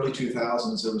the early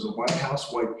 2000s, there was a White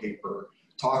House white paper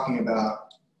talking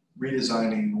about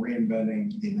redesigning,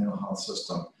 reinventing the mental health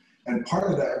system. And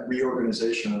part of that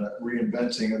reorganization, or that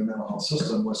reinventing of the mental health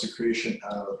system, was the creation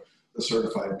of the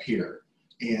certified peer.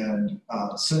 And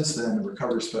since then, the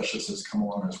recovery specialist has come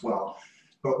along as well.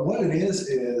 But what it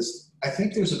is I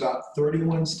think there's about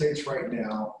 31 states right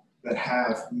now that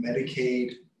have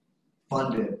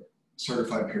Medicaid-funded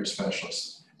certified peer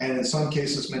specialists. And in some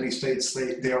cases, many states,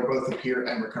 they are both a peer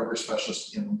and recovery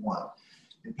specialist in one.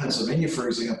 In Pennsylvania, for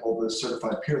example, the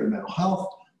certified peer, the mental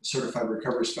health, the certified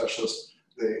recovery specialist,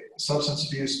 the substance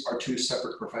abuse are two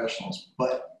separate professionals.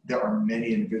 But there are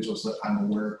many individuals that I'm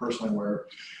personally aware,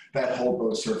 that hold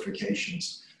those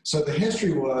certifications. So the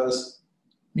history was,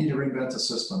 need to reinvent the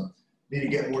system, need to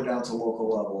get more down to local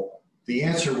level. The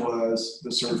answer was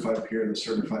the certified peer, the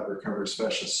certified recovery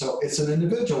specialist. So it's an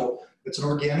individual, it's an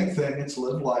organic thing, it's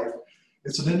lived life.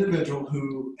 It's an individual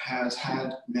who has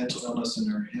had mental illness in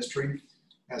their history,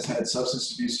 has had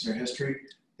substance abuse in their history.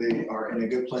 They are in a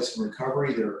good place in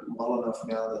recovery. They're well enough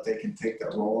now that they can take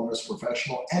that role on as a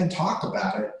professional and talk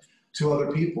about it to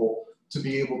other people, to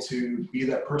be able to be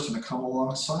that person to come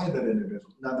alongside that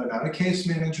individual. Now, they're not a case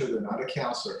manager, they're not a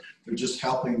counselor, they're just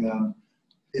helping them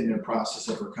in the process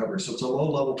of recovery. So it's a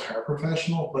low-level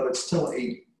paraprofessional, but it's still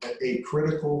a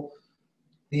critical,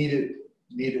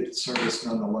 needed service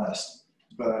nonetheless.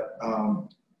 But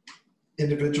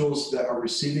individuals that are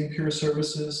receiving peer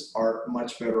services are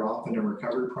much better off in the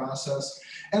recovery process.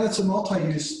 And it's a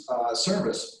multi-use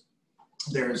service.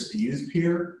 There's youth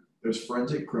peer, there's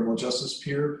forensic criminal justice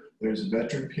peer, there's a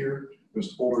veteran peer,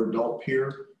 there's older adult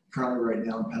peer. Currently right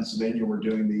now in Pennsylvania, we're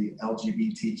doing the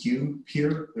LGBTQ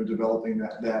peer. They're developing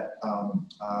that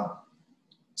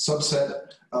subset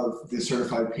of the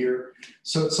certified peer.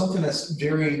 So it's something that's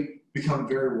become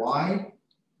very wide,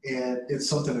 and it's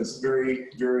something that's very,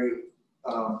 very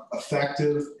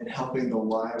effective in helping the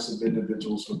lives of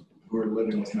individuals who are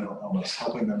living with mental illness,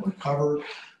 helping them recover,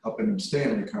 helping them stay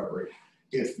in recovery.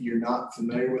 If you're not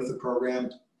familiar with the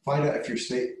program, find out if your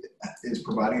state is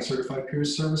providing certified peer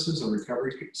services or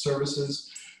recovery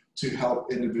services to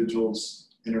help individuals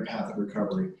in their path of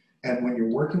recovery. And when you're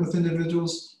working with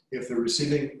individuals, if they're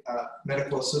receiving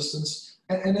medical assistance,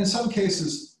 and in some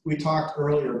cases, we talked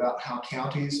earlier about how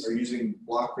counties are using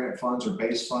block grant funds or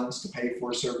base funds to pay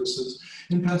for services.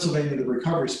 In Pennsylvania, the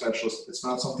recovery specialist, it's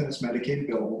not something that's Medicaid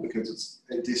billable because it's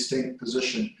a distinct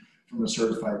position from a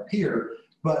certified peer.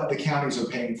 but the counties are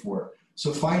paying for it.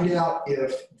 So find out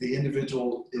if the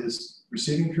individual is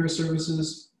receiving peer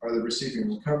services, are they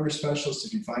receiving recovery specialists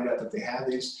if you find out that they have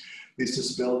these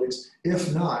disabilities.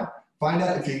 If not, find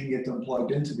out if you can get them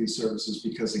plugged into these services,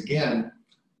 because again,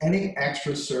 any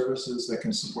extra services that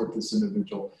can support this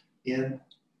individual in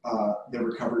their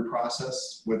recovery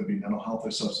process, whether it be mental health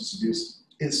or substance abuse,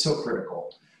 is so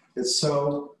critical. It's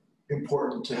so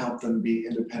important to help them be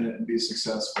independent and be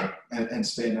successful and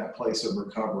stay in that place of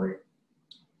recovery.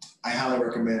 I highly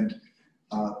recommend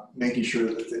making sure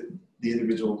that the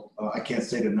individual, I can't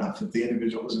state enough, if the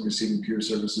individual isn't receiving peer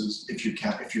services, if your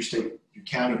county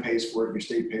pays for it, if your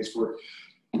state pays for it,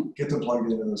 get them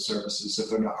plugged into those services if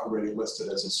they're not already listed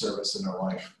as a service in their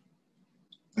life.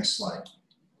 Next slide.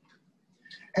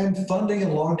 And funding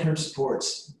and long-term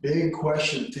supports, big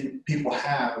question people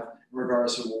have in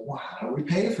regards to, well, how do we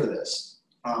pay for this?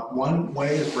 One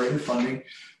way is rated funding,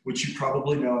 which you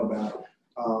probably know about.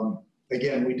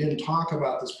 Again, we didn't talk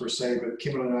about this per se, but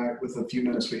Kim and I, with a few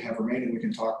minutes we have remaining, we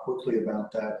can talk quickly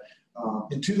about that.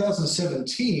 In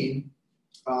 2017,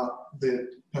 the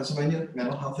Pennsylvania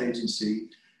Mental Health Agency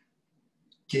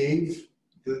gave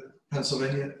the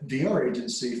Pennsylvania VR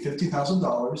agency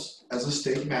 $50,000 as a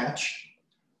state match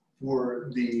for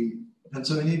the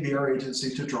Pennsylvania VR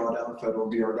agency to draw down federal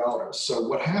VR dollars. So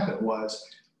what happened was,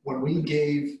 when we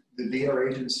gave the VR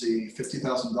agency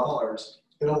 $50,000,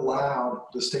 it allowed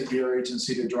the state VR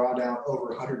agency to draw down over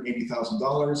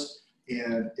 $180,000,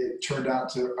 and it turned out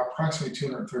to approximately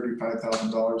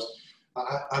 $235,000.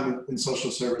 I'm in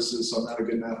social services, so I'm not a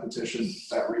good mathematician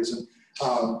for that reason.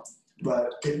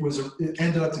 But it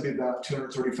ended up to be about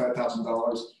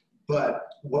 $235,000. But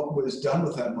what was done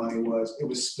with that money was it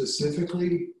was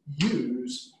specifically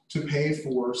used to pay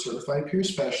for certified peer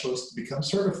specialists to become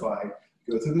certified,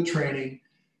 go through the training,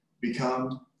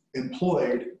 become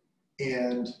employed,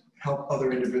 and help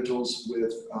other individuals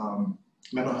with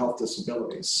mental health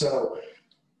disabilities. So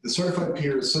the Certified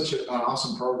Peer is such an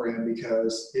awesome program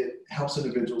because it helps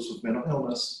individuals with mental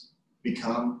illness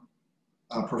become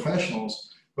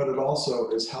professionals, but it also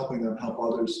is helping them help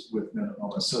others with mental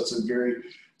illness. So it's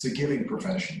a giving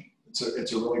profession. It's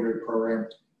a really great program.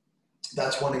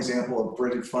 That's one example of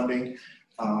rated funding.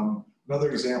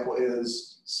 Another example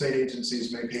is state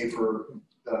agencies may pay for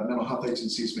mental health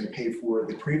agencies may pay for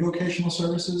the pre-vocational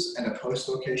services and a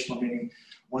post-vocational, meaning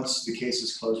once the case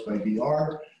is closed by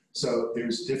VR. So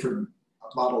there's different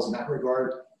models in that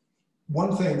regard.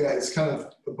 One thing that is kind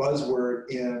of a buzzwords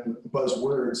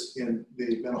in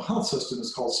the mental health system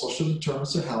is called social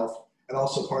determinants of health, and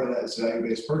also part of that is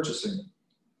value-based purchasing.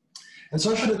 And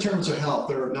social determinants of health,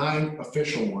 there are 9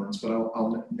 official ones, but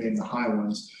I'll name the high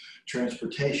ones: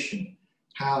 transportation,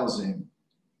 housing,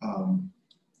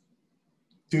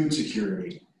 food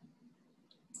security,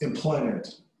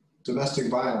 employment, domestic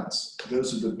violence.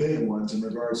 Those are the big ones in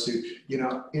regards to,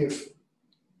 if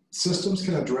systems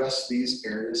can address these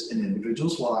areas in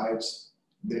individuals' lives,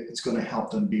 it's going to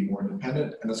help them be more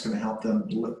independent, and it's going to help them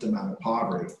lift them out of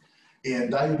poverty.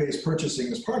 And value-based purchasing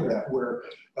is part of that, where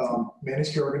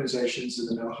managed care organizations in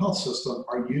the mental health system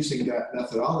are using that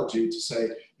methodology to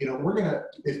say,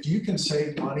 if you can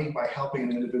save money by helping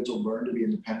an individual learn to be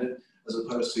independent, as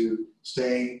opposed to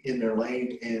staying in their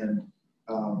lane, and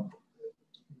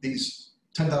these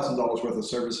 $10,000 worth of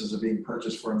services are being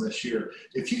purchased for them this year.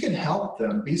 If you can help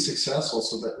them be successful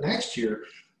so that next year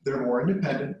they're more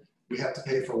independent, we have to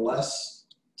pay for less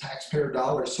taxpayer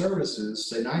dollar services,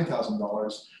 say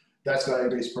 $9,000, that's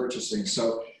value-based purchasing.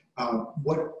 So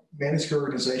what managed care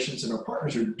organizations and our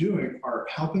partners are doing are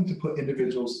helping to put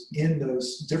individuals in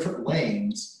those different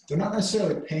lanes. They're not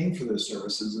necessarily paying for those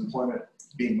services, employment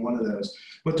being one of those,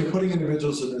 but they're putting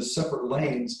individuals in those separate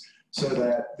lanes so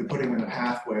that they're putting them in a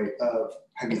pathway of,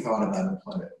 have you thought about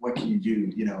employment? What can you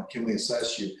do? Can we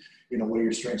assess you? What are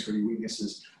your strengths, what are your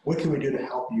weaknesses? What can we do to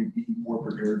help you be more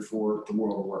prepared for the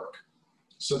world of work?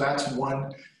 So that's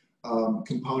one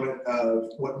component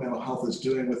of what mental health is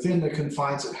doing within the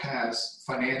confines it has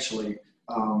financially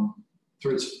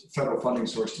through its federal funding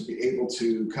source, to be able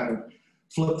to kind of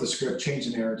flip the script, change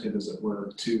the narrative, as it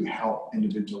were, to help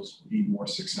individuals be more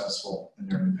successful in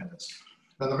their independence.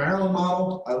 Now, the Maryland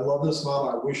model, I love this model.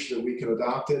 I wish that we could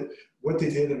adopt it. What they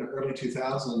did in the early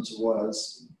 2000s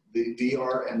was the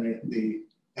VR and the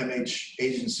MH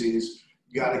agencies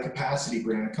got a capacity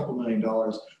grant, a couple $1 million,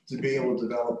 to be able to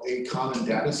develop a common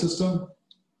data system.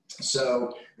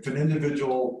 So if an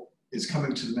individual is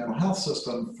coming to the mental health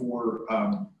system for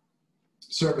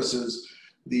services,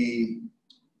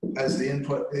 as the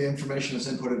information is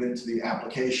inputted into the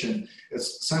application,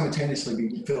 it's simultaneously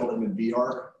being filled in the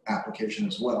VR application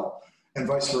as well. And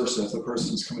vice versa, if the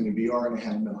person's coming to VR and they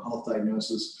have a mental health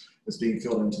diagnosis, it's being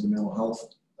filled into the mental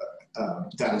health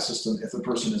data system if the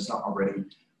person is not already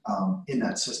in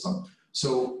that system.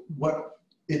 So what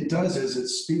it does is it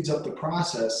speeds up the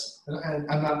process. And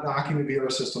I'm not knocking the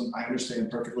VR system. I understand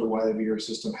perfectly why the VR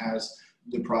system has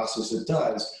the process it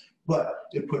does, but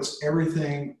it puts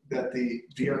everything that the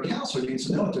VR counselor needs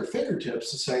to know at their fingertips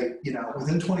to say, you know,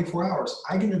 within 24 hours,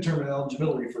 I can determine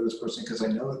eligibility for this person because I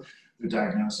know their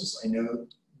diagnosis. I know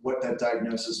what that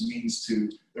diagnosis means to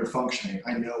their functioning.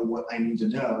 I know what I need to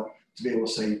know to be able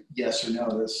to say yes or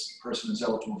no, this person is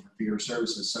eligible for VR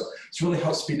services. So it's really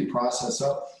helped speed the process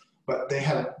up, but they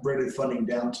haven't rated funding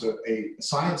down to a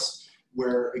science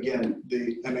where, again,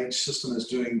 the MH system is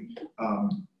doing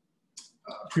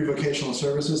pre-vocational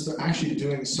services. They're actually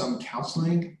doing some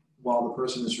counseling while the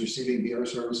person is receiving VR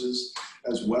services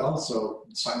as well, so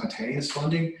simultaneous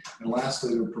funding. And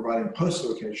lastly, they're providing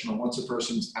post-vocational once a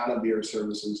person's out of VR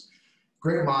services.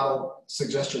 Great model,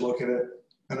 suggest you look at it.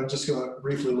 And I'm just gonna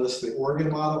briefly list the Oregon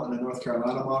model and the North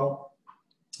Carolina model.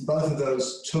 Both of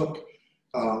those took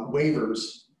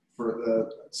waivers for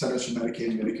the Centers for Medicaid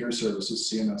and Medicare Services,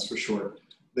 CMS for short.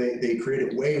 They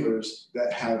created waivers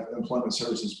that have employment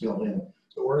services built in.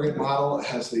 The Oregon model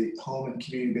has the home and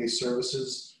community-based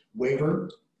services waiver.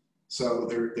 So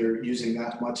they're using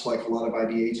that much like a lot of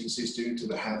ID agencies do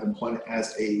to have employment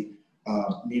as a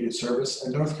needed service.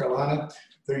 In North Carolina,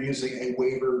 they're using a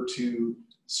waiver to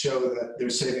show that they're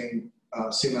saving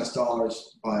CMS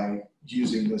dollars by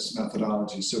using this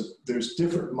methodology. So there's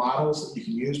different models that you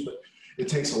can use, but it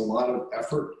takes a lot of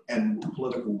effort and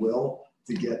political will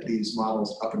to get these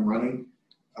models up and running,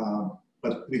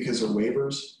 but because they're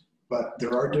waivers. But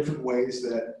there are different ways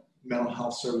that mental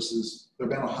health services, or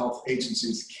mental health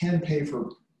agencies can pay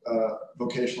for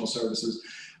vocational services,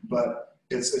 but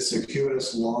it's a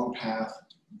circuitous, long path,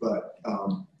 but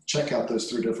check out those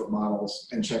 3 different models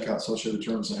and check out social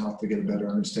determinants of health to get a better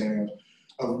understanding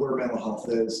of where mental health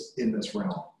is in this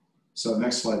realm. So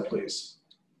next slide, please.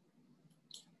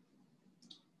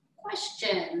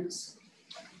 Questions?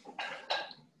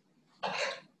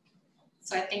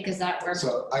 So I think, is that where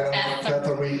So I don't know, Beth,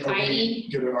 are we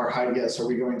giving our Heidi, yes, are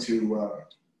we going to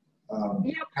have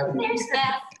you? There's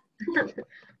Beth.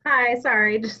 Hi,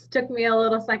 sorry, just took me a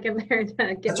little second there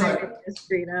to get my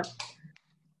screen up.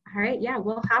 All right, yeah,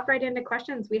 we'll hop right into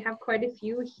questions. We have quite a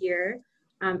few here.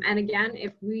 And again,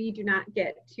 if we do not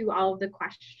get to all of the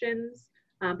questions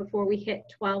before we hit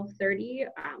 12:30,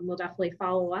 we'll definitely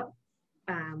follow up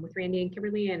with Randy and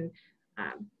Kimberly and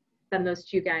send those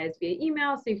to you guys via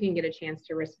email so you can get a chance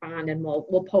to respond, and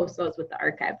we'll post those with the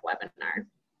archive webinar.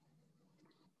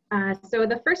 So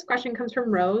the first question comes from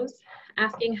Rose,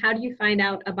 asking, how do you find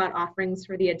out about offerings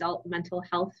for the adult mental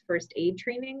health first aid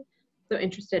training so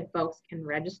interested folks can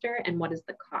register, and what is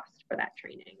the cost for that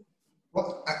training?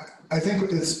 Well, I think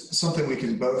it's something we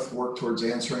can both work towards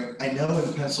answering. I know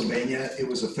in Pennsylvania, it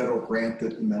was a federal grant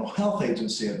that the mental health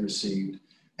agency had received,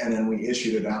 and then we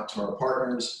issued it out to our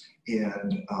partners,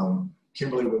 and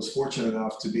Kimberly was fortunate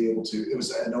enough to be able to, it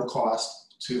was at no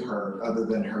cost to her other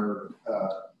than her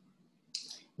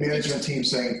management team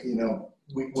saying, you know,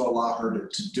 we will allow her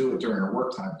to do it during her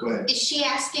work time. Go ahead. Is she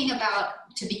asking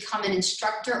about to become an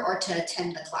instructor or to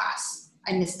attend the class?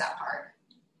 I missed that part.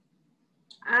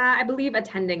 I believe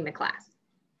attending the class.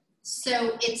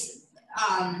 So it's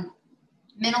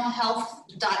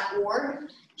mentalhealth.org.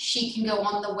 She can go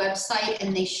on the website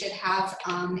and they should have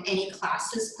any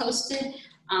classes posted.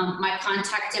 My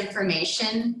contact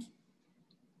information,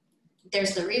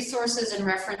 there's the resources and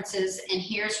references, and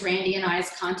here's Randy and I's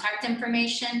contact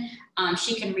information.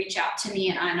 She can reach out to me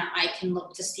and I can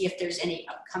look to see if there's any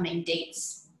upcoming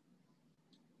dates.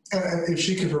 And if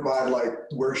she could provide like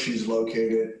where she's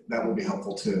located, that would be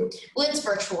helpful too. Well, it's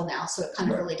virtual now, so it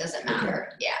kind of really doesn't matter.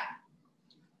 Okay. Yeah.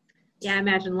 Yeah, I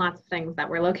imagine lots of things that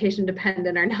were location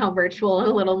dependent are now virtual and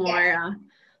a little more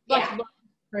flexible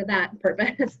for that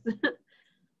purpose. All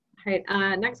right,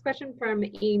 next question from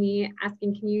Amy,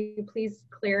 asking, can you please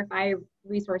clarify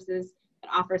resources that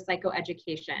offer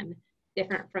psychoeducation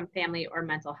different from family or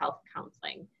mental health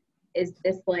counseling? Is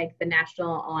this like the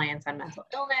National Alliance on Mental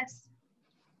Illness?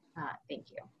 Thank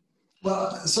you.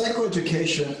 Well,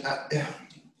 psychoeducation,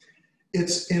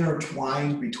 it's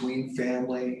intertwined between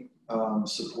family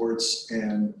supports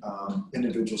and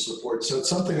individual support. So it's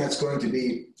something that's going to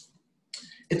be,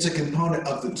 it's a component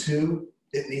of the two.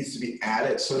 It needs to be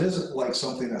added. So it isn't like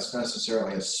something that's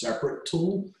necessarily a separate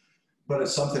tool, but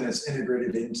it's something that's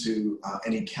integrated into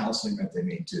any counseling that they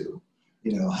may do.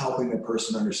 You know, helping the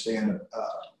person understand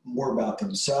more about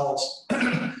themselves,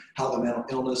 how the mental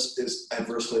illness is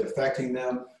adversely affecting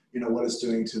them, what it's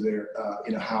doing to their,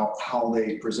 how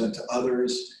they present to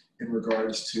others in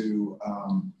regards to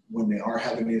when they are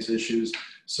having these issues,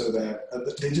 so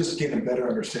that they just gain a better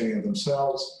understanding of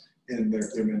themselves and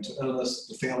their mental illness.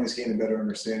 The families gain a better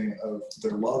understanding of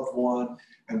their loved one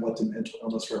and what the mental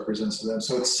illness represents to them.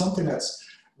 So it's something that's,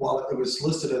 while it was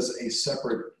listed as a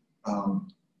separate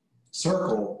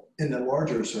circle in the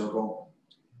larger circle,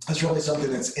 it's really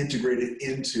something that's integrated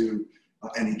into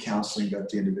any counseling that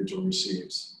the individual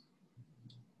receives.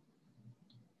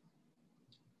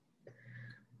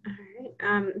 All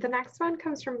right. The next one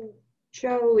comes from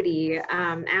Jody,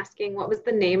 asking what was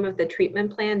the name of the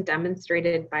treatment plan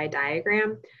demonstrated by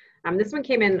diagram. This one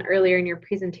came in earlier in your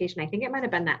presentation. I think it might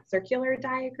have been that circular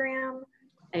diagram.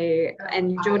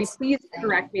 And Jody, please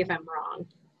correct me if I'm wrong.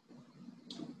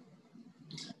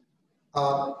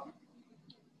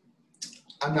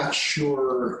 I'm not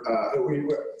sure.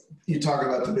 You talking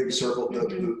about the big circle,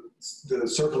 the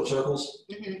circle of circles?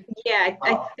 Mm-hmm. Yeah,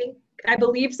 I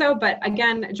believe so. But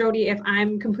again, Jody, if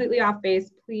I'm completely off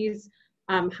base, please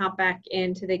hop back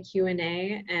into the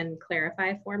Q&A and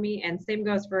clarify for me. And same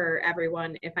goes for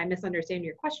everyone. If I misunderstand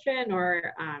your question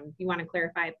or you want to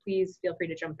clarify, please feel free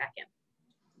to jump back in.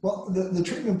 Well, the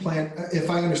treatment plan, if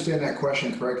I understand that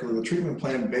question correctly, the treatment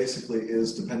plan basically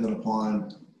is dependent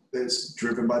upon, it's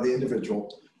driven by the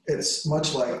individual. It's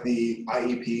much like the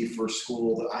IEP for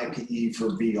school, the IPE for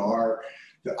VR,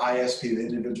 the ISP, the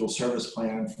individual service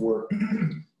plan for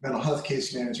mental health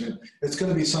case management. It's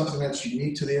going to be something that's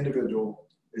unique to the individual,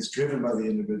 it's driven by the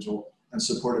individual, and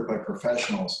supported by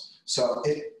professionals. So,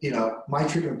 my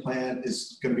treatment plan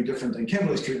is going to be different than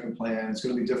Kimberly's treatment plan. It's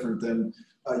going to be different than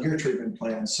your treatment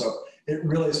plan. So it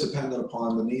really is dependent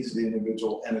upon the needs of the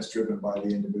individual, and it's driven by the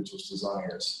individual's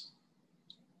desires.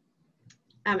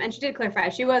 And she did clarify,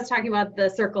 she was talking about the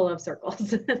circle of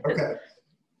circles. Okay.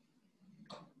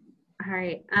 All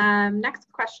right,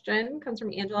 next question comes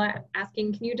from Angela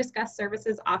asking, can you discuss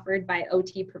services offered by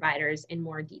OT providers in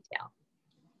more detail?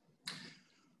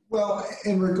 Well,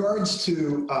 in regards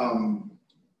to,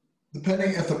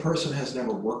 depending if the person has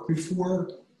never worked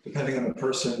before, depending on the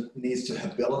person needs to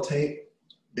habilitate,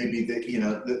 maybe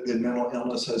the mental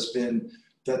illness has been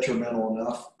detrimental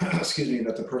enough, excuse me,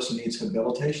 that the person needs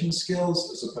habilitation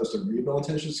skills as opposed to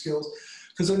rehabilitation skills,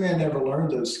 because they may have never learned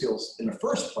those skills in the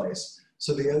first place.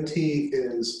 So the OT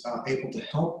is able to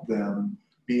help them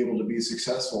be able to be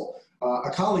successful.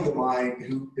 A colleague of mine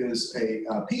who is a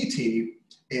PT,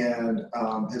 and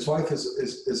his wife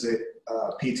is a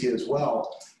PT as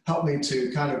well, helped me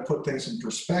to kind of put things in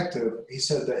perspective. He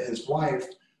said that his wife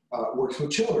works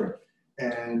with children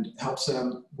and helps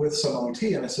them with some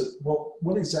OT. And I said, well,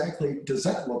 what exactly does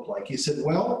that look like? He said,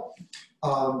 well,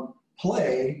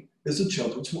 play is a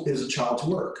child's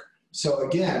work. So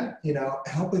again,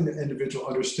 helping the individual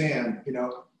understand,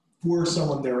 for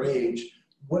someone their age,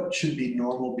 what should be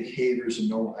normal behaviors and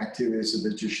normal activities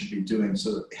that you should be doing,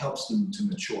 so that it helps them to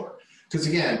mature. Because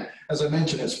again, as I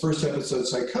mentioned, it's first episode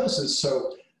psychosis,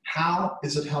 so how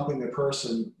is it helping the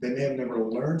person? They may have never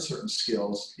learned certain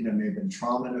skills, may have been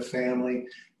trauma in the family,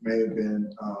 may have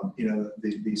been,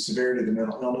 the severity of the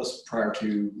mental illness prior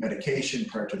to medication,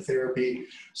 prior to therapy.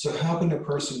 So helping a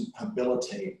person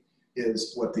habilitate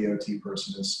is what the OT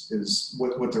person is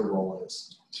what their role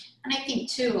is. And I think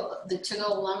too, to go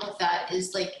along with that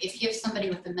is like, if you have somebody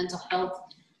with a mental health,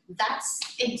 that's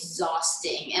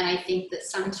exhausting. And I think that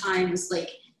sometimes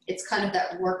it's kind of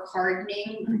that work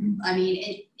hardening. Mm-hmm. I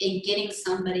mean, in getting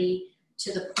somebody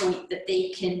to the point that they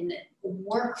can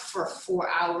work for 4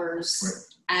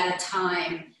 hours at a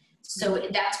time. So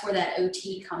that's where that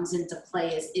OT comes into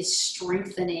play, is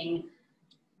strengthening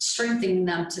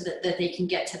them that they can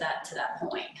get to that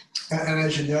point. And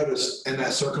as you notice, in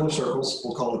that circle of circles,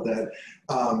 we'll call it that,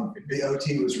 the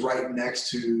OT was right next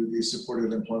to the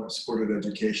supported employment, supported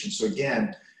education. So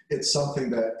again, it's something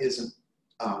that isn't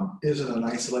an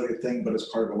isolated thing, but it's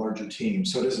part of a larger team.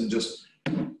 So it isn't just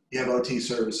you have OT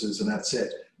services and that's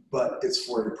it, but it's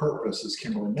for a purpose, as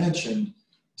Kimberly mentioned,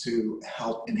 to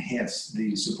help enhance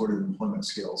the supported employment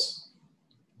skills.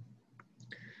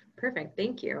 Perfect,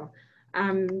 thank you.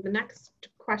 The next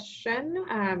question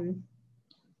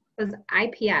is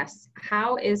IPS.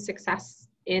 How is success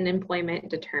in employment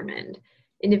determined?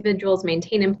 Individuals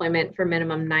maintain employment for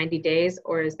minimum 90 days,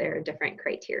 or is there a different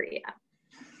criteria?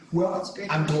 Well,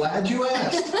 I'm glad you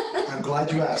asked. I'm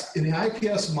glad you asked. In the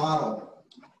IPS model,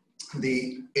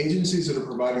 the agencies that are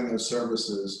providing those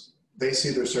services, they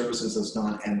see their services as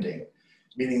non-ending,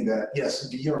 meaning that,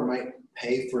 yes, VR might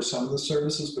pay for some of the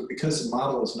services, but because the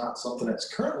model is not something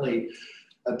that's currently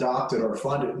adopted or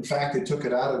funded, in fact, they took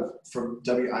it from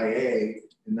WIA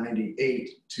in '98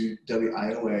 to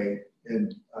WIOA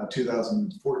in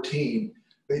 2014,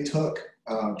 they took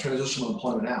transitional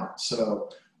employment out. So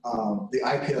the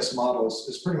IPS model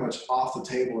is pretty much off the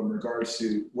table in regards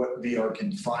to what VR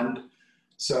can fund.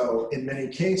 So in many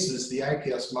cases, the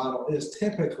IPS model is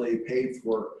typically paid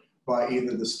for by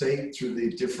either the state through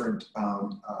the different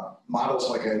models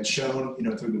like I had shown,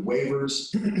 through the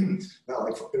waivers,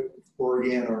 like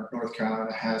Oregon or North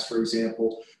Carolina has, for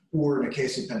example, or in the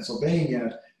case of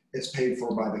Pennsylvania, it's paid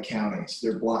for by the counties.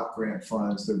 Their block grant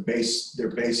funds, their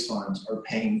base funds are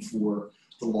paying for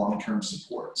the long-term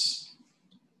supports.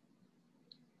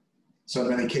 So in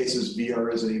many cases,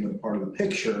 VR isn't even part of the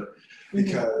picture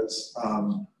because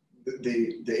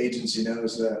the agency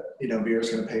knows that VR is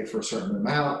going to pay for a certain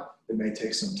amount. It may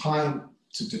take some time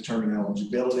to determine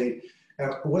eligibility.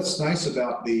 And what's nice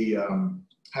about the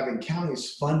having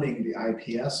counties funding the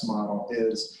IPS model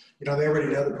is, they already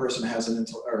know the person has a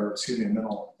mental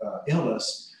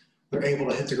illness. They're able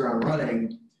to hit the ground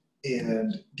running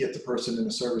and get the person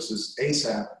into services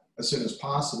ASAP as soon as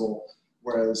possible.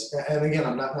 Whereas, and again,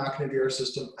 I'm not knocking the VR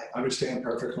system. I understand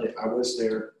perfectly. I was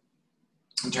there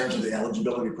in terms of the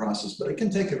eligibility process, but it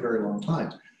can take a very long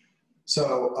time.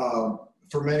 So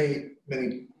for many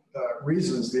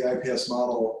reasons, the IPS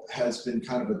model has been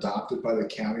kind of adopted by the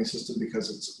county system because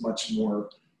it's much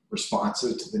more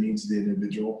responsive to the needs of the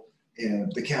individual.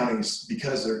 And the counties,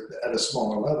 because they're at a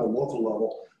smaller level, local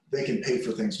level, they can pay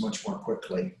for things much more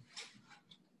quickly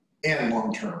and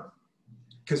long-term.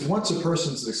 Because once a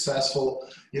person's successful,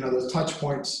 those touch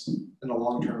points in the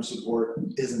long-term support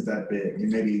isn't that big.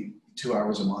 Maybe 2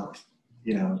 hours a month,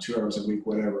 2 hours a week,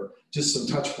 whatever. Just some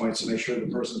touch points to make sure the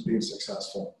person's being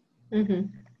successful.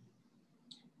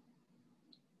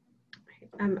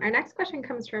 Our next question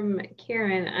comes from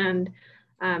Karen, and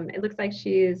it looks like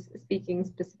she is speaking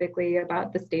specifically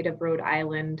about the state of Rhode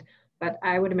Island, but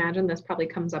I would imagine this probably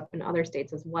comes up in other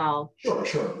states as well.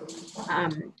 Sure.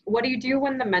 What do you do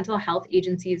when the mental health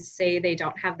agencies say they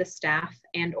don't have the staff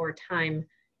and or time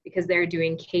because they're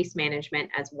doing case management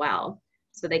as well?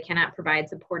 So they cannot provide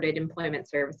supported employment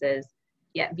services,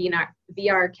 yet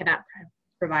VR cannot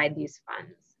provide these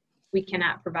funds. We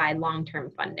cannot provide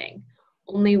long-term funding.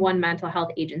 Only one mental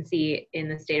health agency in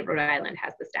the state of Rhode Island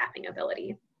has the staffing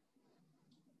ability.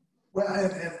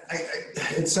 Well,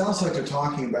 it sounds like they're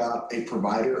talking about a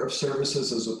provider of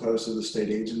services as opposed to the state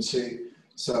agency.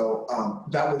 So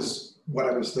that was what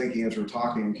I was thinking as we're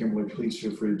talking, and Kimberly, please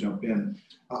feel free to jump in.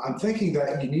 I'm thinking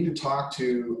that you need to talk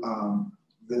to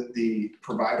the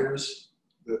providers,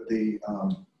 the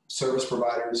service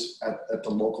providers at the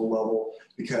local level,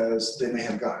 because they may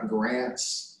have gotten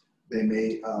grants. They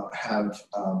may have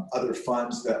other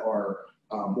funds that are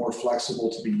more flexible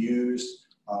to be used.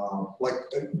 Like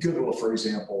Goodwill, for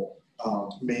example,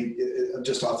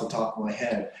 just off the top of my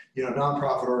head, a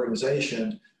nonprofit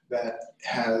organization that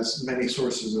has many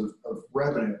sources of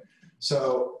revenue.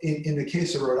 So in the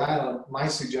case of Rhode Island, my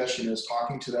suggestion is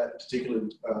talking to that particular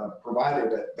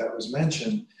provider that was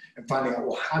mentioned and finding out,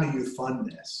 well, how do you fund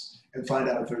this? And find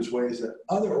out if there's ways that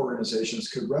other organizations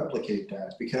could replicate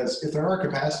that. Because if there are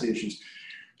capacity issues,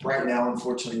 right now,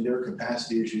 unfortunately, there are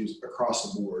capacity issues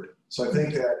across the board. So I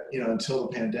think that, until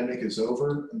the pandemic is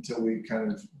over, until we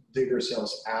kind of dig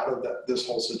ourselves out of this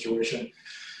whole situation,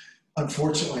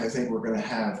 unfortunately, I think we're going to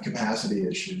have capacity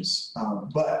issues.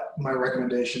 But my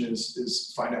recommendation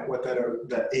is find out what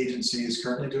that agency is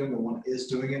currently doing, the one is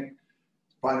doing it,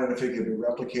 find out if it can be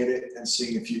replicated, and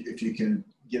see if you can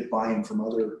get buy-in from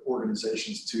other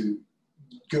organizations to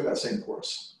go that same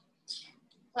course.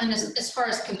 And as far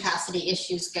as capacity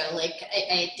issues go,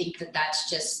 I think that's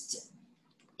just,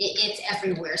 it's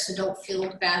everywhere. So don't feel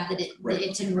bad that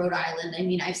it's in Rhode Island. I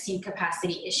mean, I've seen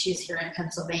capacity issues here in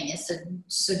Pennsylvania.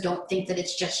 So don't think that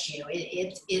it's just you.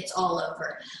 It's all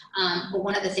over. But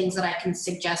one of the things that I can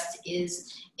suggest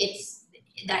is it's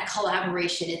that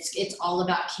collaboration. It's all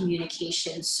about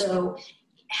communication. So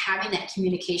having that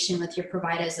communication with your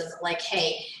providers of like,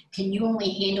 hey, can you only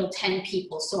handle 10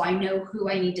 people? So I know who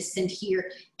I need to send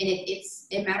here. And it's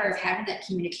a matter of having that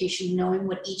communication, knowing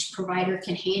what each provider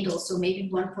can handle. So maybe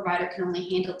one provider can only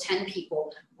handle 10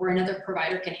 people, or another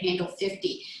provider can handle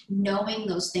 50. Knowing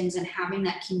those things and having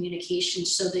that communication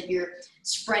so that you're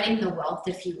spreading the wealth,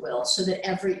 if you will, so that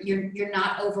you're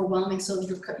not overwhelming. So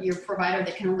your provider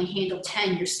that can only handle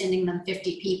 10, you're sending them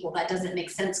 50 people. That doesn't make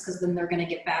sense, because then they're going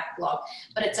to get backlogged.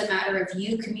 But it's a matter of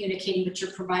you communicating, but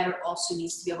your provider also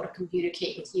needs to be able to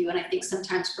communicate with you. And I think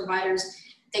sometimes providers,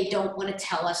 they don't want to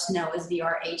tell us no as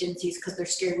VR agencies because they're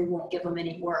scared we won't give them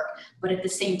any work. But at the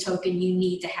same token, you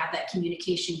need to have that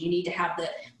communication. You need to have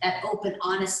that open,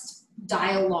 honest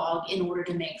dialogue in order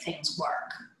to make things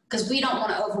work. because we don't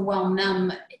want to overwhelm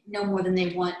them no more than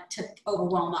they want to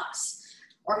overwhelm us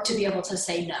or to be able to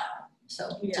say no. So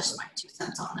just my 2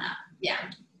 cents on that. Yeah.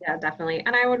 Yeah, definitely.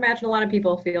 And I would imagine a lot of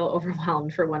people feel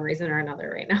overwhelmed for one reason or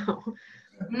another right now.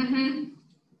 Mm-hmm.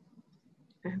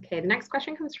 Okay, the next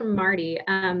question comes from Marty.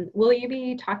 Will you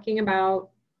be talking about,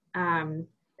 and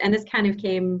this kind of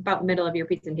came about middle of your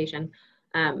presentation,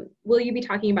 will you be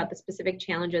talking about the specific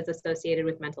challenges associated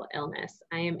with mental illness?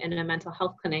 I am in a mental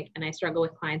health clinic and I struggle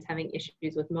with clients having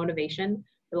issues with motivation,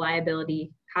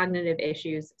 reliability, cognitive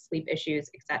issues, sleep issues,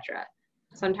 etc.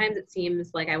 Sometimes it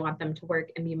seems like I want them to work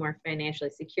and be more financially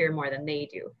secure more than they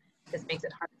do. This makes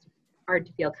it hard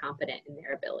to feel confident in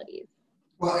their abilities.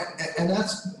 Well, and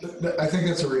I think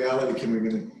that's a reality.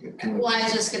 Well, I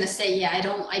was just going to say, yeah,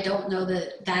 I don't know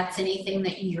that that's anything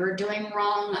that you're doing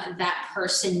wrong. That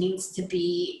person needs to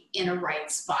be in a right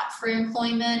spot for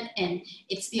employment. And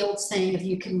it's the old saying of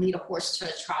you can lead a horse to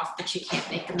a trough, but you can't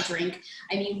make them drink.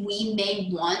 I mean, we may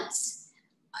want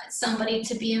somebody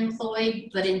to be employed,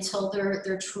 but until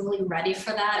they're truly ready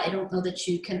for that, I don't know that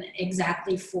you can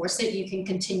exactly force it. You can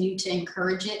continue to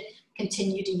encourage it,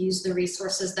 continue to use the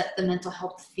resources that the mental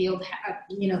health field have,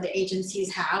 the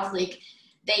agencies have. Like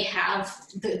they have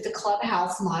the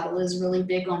clubhouse model is really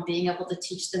big on being able to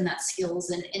teach them that skills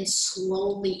and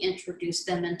slowly introduce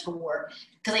them into work.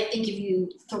 Because I think if you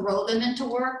throw them into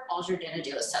work, all you're going to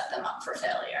do is set them up for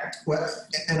failure. Well,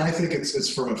 and I think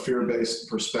it's from a fear-based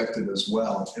perspective as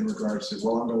well in regards to,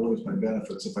 well, I'm going to lose my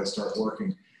benefits if I start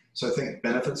working. So I think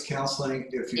benefits counseling,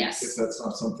 if that's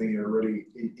not something you're already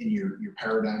in your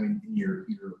paradigm, in your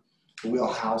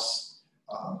wheelhouse,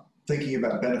 thinking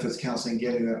about benefits counseling,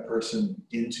 getting that person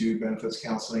into benefits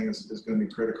counseling is going to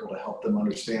be critical to help them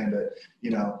understand that,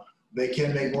 they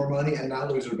can make more money and not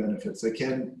lose their benefits. They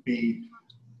can be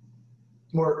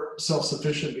more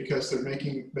self-sufficient because they're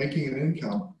making an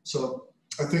income. So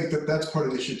I think that's part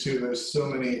of the issue too. There's so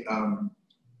many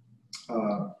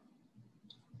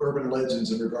urban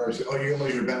legends in regards to, you're gonna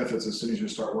lose your benefits as soon as you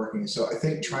start working. So I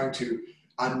think trying to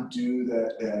undo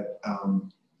that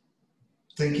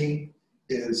thinking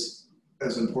is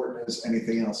as important as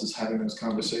anything else, is having those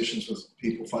conversations with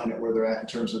people, find out where they're at in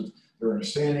terms of their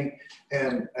understanding,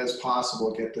 and as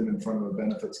possible, get them in front of a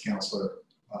benefits counselor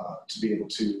to be able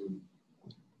to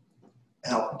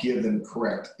help give them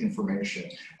correct information.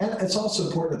 And it's also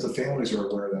important that the families are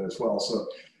aware of that as well. So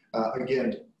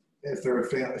again,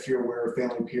 if you're aware of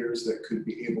family peers that could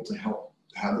be able to help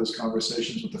have those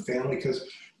conversations with the family, because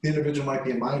the individual might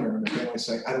be a minor and the family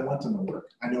saying, I don't want them to work.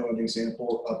 I know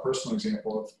a personal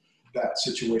example of that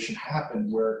situation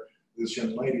happened where this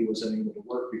young lady was unable to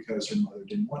work because her mother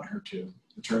didn't want her to.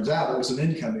 It turns out it was an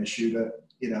income issue that,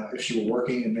 if she were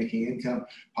working and making income,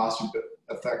 possibly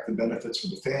affect the benefits for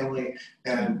the family,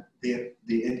 and the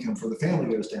income for the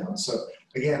family goes down. So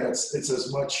again, it's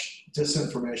as much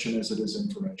disinformation as it is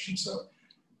information. So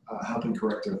helping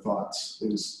correct their thoughts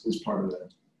is part of that.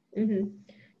 Mm-hmm.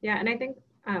 Yeah, and I think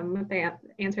with the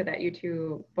answer that you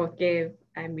two both gave,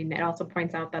 I mean, it also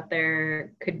points out that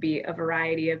there could be a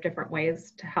variety of different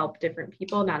ways to help different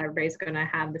people. Not everybody's going to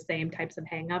have the same types of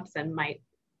hangups and might,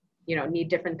 need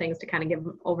different things to kind of get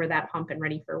them over that hump and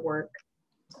ready for work.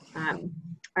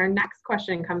 Our next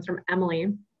question comes from Emily.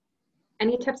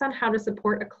 Any tips on how to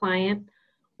support a client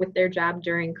with their job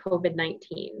during COVID-19?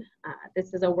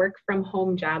 This is a work from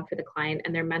home job for the client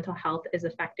and their mental health is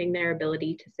affecting their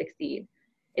ability to succeed.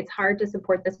 It's hard to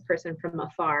support this person from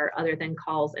afar other than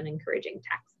calls and encouraging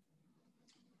texts.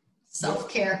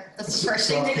 Self-care. That's the first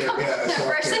thing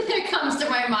that comes to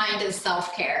my mind is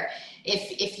self-care.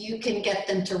 If you can get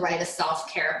them to write a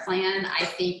self-care plan, I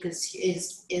think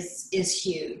is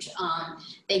huge.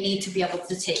 They need to be able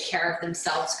to take care of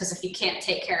themselves, because if you can't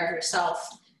take care of yourself,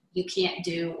 you can't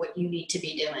do what you need to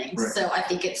be doing. Right. So I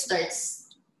think it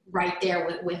starts right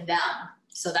there with them.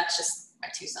 So that's just my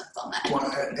 2 cents on that.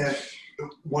 Well, and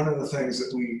one of the things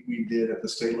that we did at the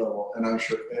state level, and I'm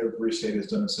sure every state has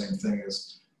done the same thing,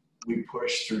 is we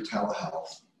pushed through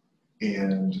telehealth.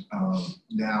 And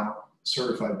now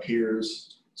certified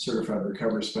peers, certified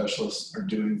recovery specialists are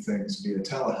doing things via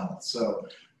telehealth. So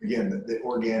again, the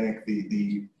organic,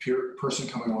 the peer person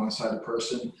coming alongside the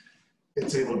person,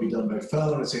 it's able to be done by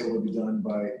phone, it's able to be done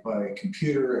by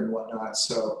computer and whatnot.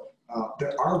 So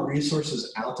there are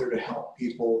resources out there to help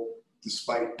people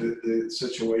despite the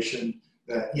situation.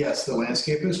 That yes, the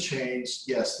landscape has changed.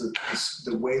 Yes,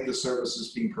 the way the service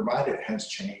is being provided has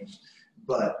changed,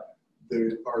 but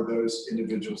there are those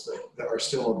individuals that are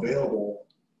still available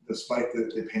despite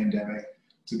the pandemic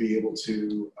to be able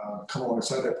to come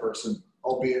alongside that person,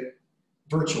 albeit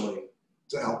virtually,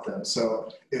 to help them. So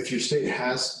if your state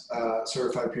has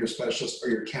certified peer specialists or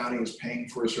your county is paying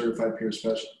for a certified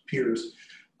peers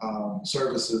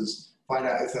services, find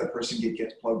out if that person can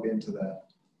get plugged into that.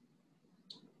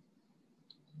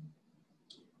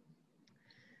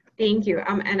 Thank you.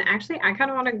 And actually, I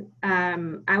kind of want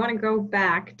to, I want to go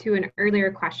back to an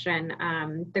earlier question,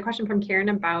 the question from Karen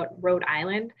about Rhode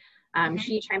Island.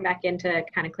 She chimed back in to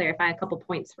kind of clarify a couple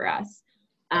points for us.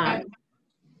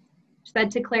 She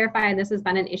said, to clarify, this has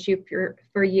been an issue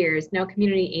for years. No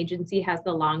community agency has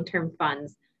the long-term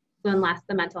funds. So unless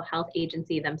the mental health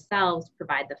agency themselves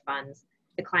provide the funds,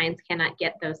 the clients cannot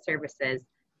get those services.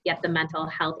 Yet the mental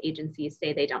health agencies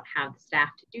say they don't have the staff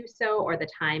to do so or the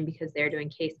time because they're doing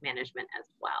case management as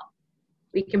well.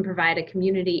 We can provide a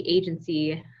community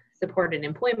agency supported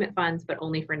employment funds, but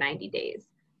only for 90 days.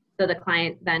 So the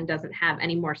client then doesn't have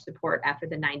any more support after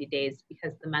the 90 days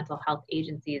because the mental health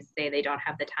agencies say they don't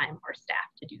have the time or staff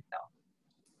to do so.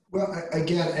 Well,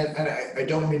 again, and I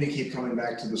don't mean to keep coming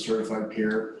back to the certified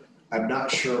peer. I'm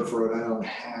not sure if Rhode Island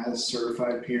has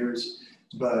certified peers,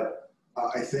 but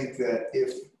I think that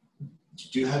if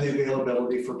you do have the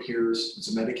availability for peers,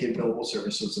 it's a Medicaid billable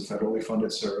service, so it's a federally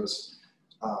funded service.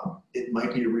 It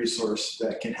might be a resource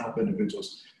that can help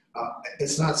individuals.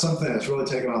 It's not something that's really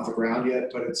taken off the ground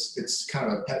yet, but it's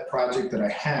kind of a pet project that I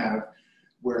have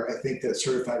where I think that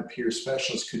certified peer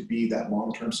specialists could be that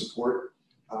long-term support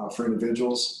for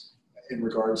individuals in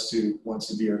regards to once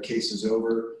the VR case is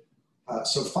over.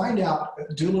 So find out,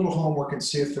 do a little homework and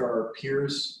see if there are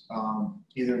peers,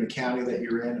 either in the county that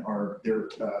you're in or the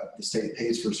state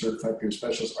pays for certified peer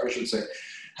specialists, or I should say,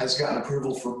 has gotten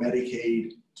approval for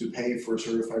Medicaid to pay for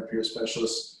certified peer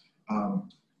specialists.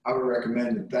 I would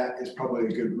recommend that is probably a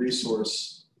good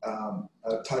resource,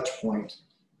 a touch point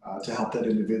to help that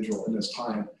individual in this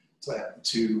time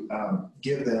to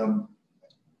give them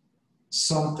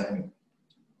something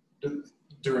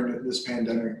during this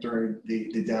pandemic, during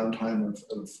the downtime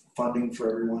of funding for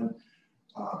everyone.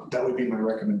 That would be my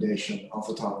recommendation off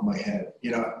the top of my head.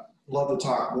 You know, I'd love to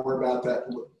talk more about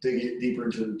that, dig deeper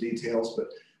into the details, but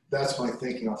that's my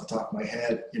thinking off the top of my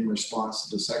head in response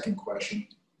to the second question,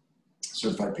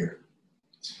 certified peer.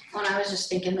 Well, I was just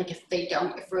thinking, like,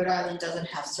 if Rhode Island doesn't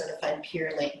have certified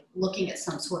peer, like looking at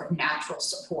some sort of natural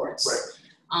supports. Right.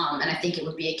 And I think it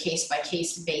would be a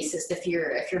case-by-case basis. If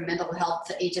your mental health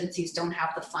agencies don't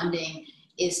have the funding,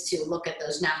 is to look at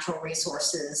those natural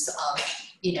resources of,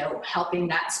 you know, helping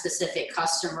that specific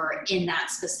customer in that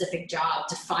specific job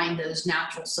to find those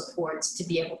natural supports to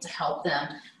be able to help them,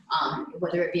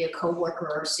 whether it be a coworker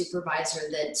or a supervisor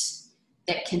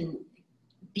that can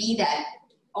be that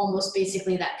almost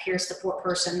basically that peer support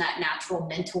person, that natural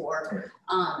mentor,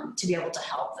 to be able to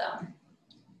help them.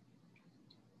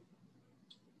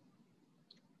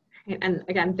 And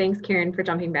again, thanks, Karen, for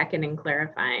jumping back in and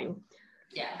clarifying.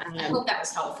 Yeah, I hope that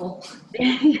was helpful.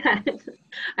 Yeah,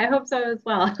 I hope so as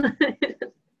well.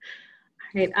 All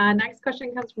right, next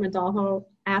question comes from Adolfo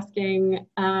asking,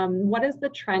 what is the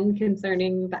trend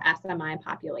concerning the SMI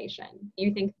population? Do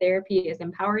you think therapy is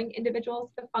empowering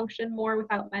individuals to function more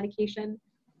without medication?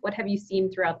 What have you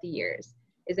seen throughout the years?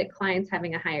 Is it clients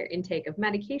having a higher intake of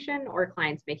medication or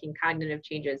clients making cognitive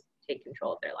changes to take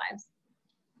control of their lives?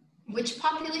 Which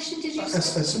population did you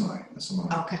say?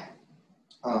 SMI. Okay.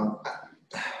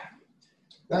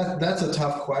 That's a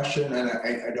tough question, and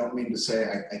I don't mean to say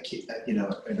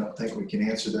I don't think we can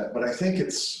answer that, but I think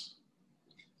it's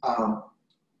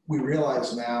we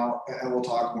realize now, and we'll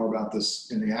talk more about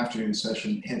this in the afternoon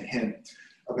session, hint,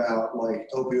 about like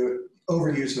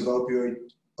overuse of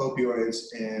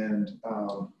opioids and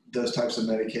those types of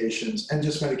medications, and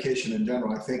just medication in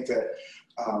general. I think that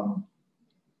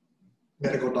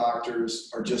medical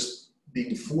doctors are just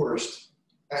being forced,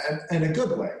 and in a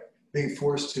good way, being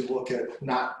forced to look at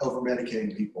not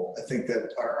over-medicating people. I think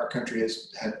that our country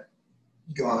had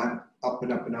gone up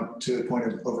and up and up to the point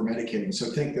of over-medicating.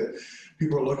 So I think that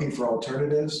people are looking for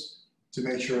alternatives to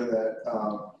make sure that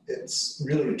it's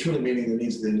really truly meeting the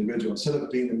needs of the individual. Instead of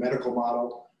being the medical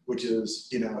model, which is,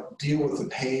 you know, deal with the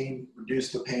pain,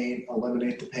 reduce the pain,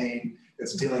 eliminate the pain,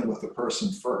 it's dealing with the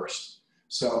person first.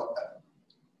 So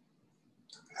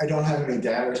I don't have any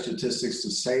data or statistics to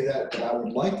say that, but I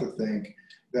would like to think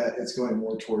that it's going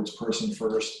more towards person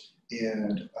first.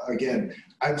 And again,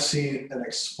 I've seen an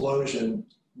explosion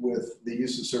with the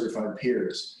use of certified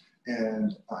peers.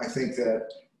 And I think that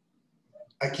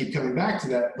I keep coming back to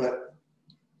that, but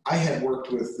I had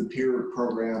worked with the peer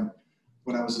program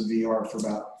when I was in VR for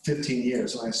about 15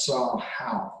 years, and I saw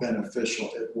how beneficial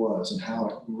it was and how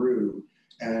it grew.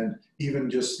 And even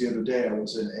just the other day, I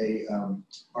was in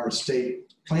our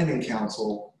state planning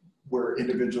council where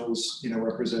individuals,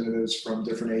 representatives from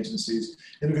different agencies,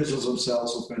 individuals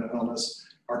themselves with mental illness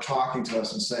are talking to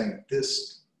us and saying,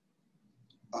 this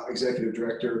executive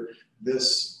director,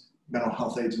 this mental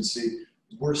health agency,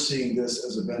 we're seeing this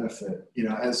as a benefit.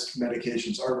 As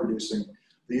medications are reducing,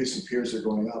 the use of peers are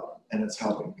going up and it's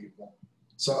helping people.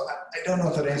 So I don't know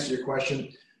if that answers your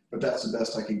question, but that's the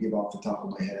best I can give off the top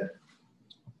of my head.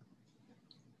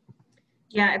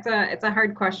 Yeah, it's a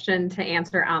hard question to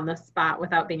answer on the spot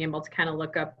without being able to kind of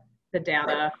look up the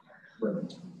data.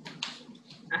 Right.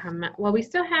 Well, we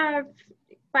still have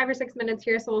 5 or 6 minutes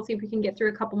here, so we'll see if we can get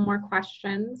through a couple more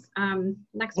questions.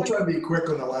 Next We'll one. try to be quick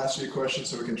on the last few questions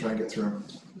so we can try and get through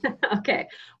them. Okay,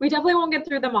 we definitely won't get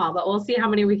through them all, but we'll see how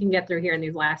many we can get through here in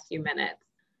these last few minutes.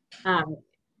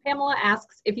 Pamela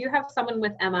asks, if you have someone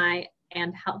with MI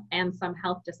and some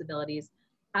health disabilities,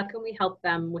 how can we help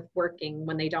them with working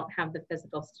when they don't have the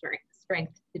physical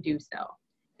strength to do so?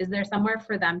 Is there somewhere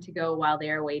for them to go while they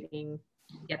are waiting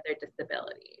to get their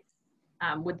disabilities?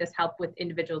 Would this help with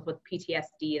individuals with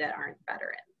PTSD that aren't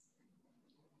veterans?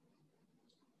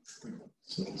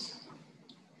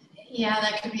 Yeah,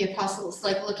 that could be a possible. It's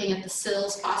like looking at the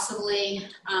SILs possibly,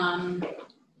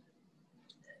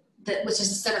 which is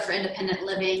the Center for Independent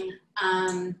Living.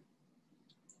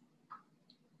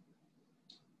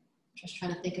 Just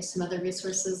trying to think of some other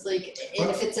resources. Like,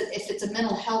 if it's a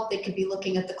mental health, they could be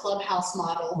looking at the clubhouse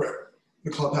model. Right.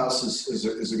 The clubhouse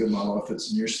is a good model if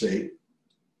it's in your state.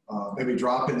 Maybe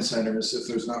drop-in centers, if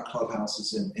there's not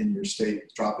clubhouses in your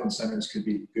state, drop-in centers could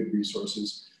be good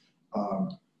resources.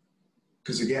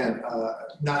 Because again,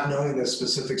 not knowing the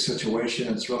specific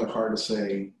situation, it's really hard to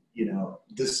say,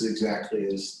 this exactly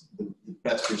is the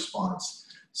best response.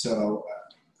 So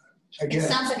again, it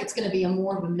sounds like it's going to be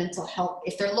more of a mental health.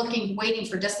 If they're waiting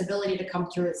for disability to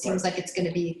come through, it seems like it's going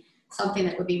to be something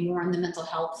that would be more in the mental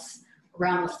health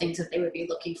realm of things that they would be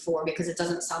looking for, because it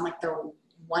doesn't sound like they're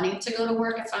wanting to go to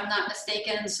work, if I'm not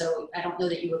mistaken. So I don't know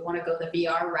that you would want to go the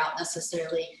VR route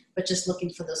necessarily, but just looking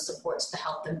for those supports to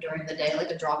help them during the day,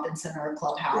 like a drop-in center, a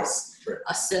clubhouse,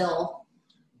 a SIL,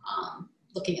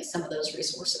 looking at some of those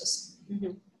resources.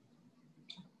 Mm-hmm.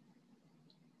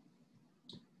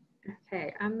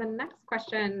 Okay, the next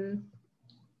question,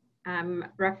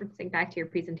 referencing back to your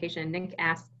presentation, Nick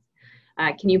asks,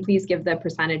 can you please give the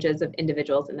percentages of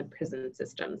individuals in the prison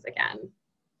systems again?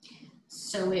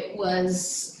 So it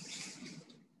was,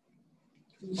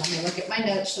 let me look at my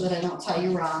notes so that I don't tell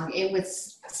you wrong. It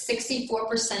was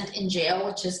 64% in jail,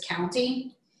 which is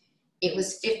county. It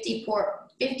was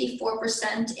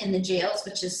 54% in the jails,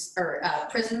 which is, or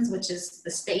prisons, which is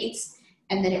the states.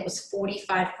 And then it was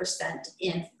 45%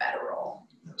 in federal.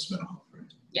 That's mental health, right?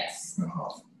 Yes. Mental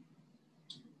health.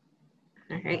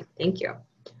 All right, thank you.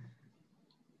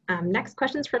 Next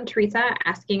question is from Teresa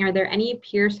asking, are there any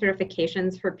peer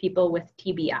certifications for people with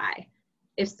TBI?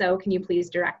 If so, can you please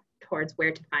direct towards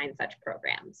where to find such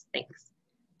programs? Thanks.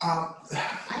 I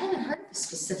haven't heard of a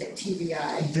specific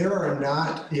TBI. There are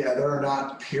not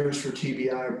peers for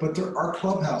TBI, but there are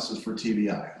clubhouses for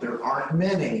TBI. There aren't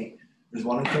many. There's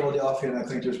one in Philadelphia, and I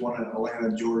think there's one in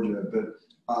Atlanta, Georgia, but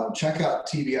check out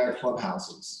TBI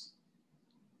clubhouses.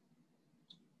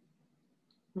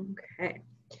 Okay.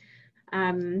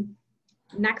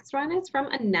 Next one is from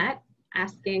Annette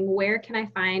asking, where can I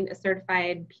find a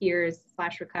certified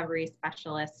peers/recovery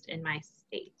specialist in my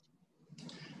state?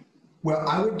 Well,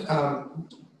 I would,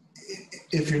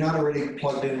 if you're not already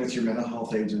plugged in with your mental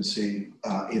health agency,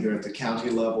 either at the county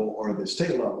level or the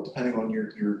state level, depending on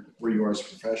where you are as a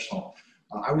professional,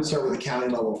 I would start with the county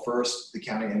level first, the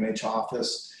county MH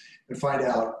office, and find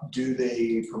out, do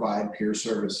they provide peer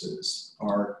services?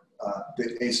 Or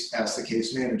ask the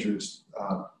case managers,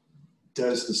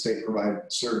 does the state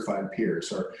provide certified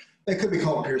peers? Or they could be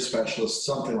called peer specialists,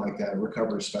 something like that, a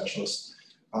recovery specialist.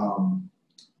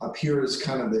 A peer is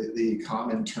kind of the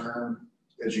common term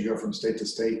as you go from state to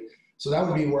state. So that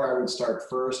would be where I would start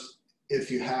first.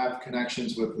 If you have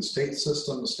connections with the state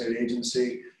system, the state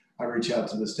agency, I reach out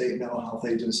to the state mental health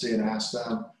agency and ask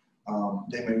them.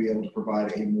 They may be able to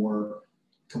provide a more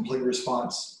complete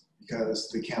response because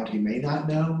the county may not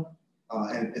know.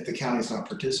 And if the county is not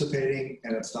participating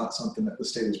and it's not something that the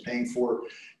state is paying for,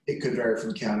 it could vary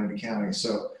from county to county.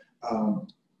 So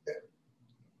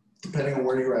depending on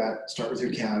where you're at, start with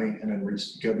your county and then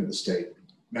go to the state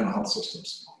mental health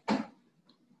systems.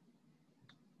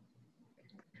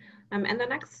 And the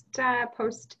next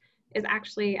post is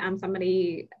actually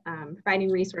somebody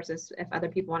providing resources if other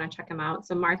people want to check them out.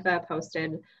 So Martha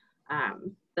posted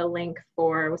the link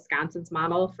for Wisconsin's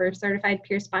model for certified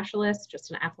peer specialists,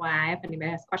 just an FYI if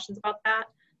anybody has questions about that.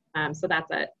 So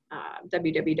that's at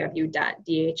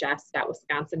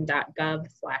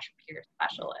www.dhs.wisconsin.gov/peer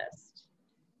specialist.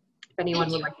 If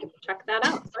anyone would like to check that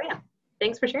out. So yeah,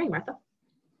 thanks for sharing, Martha.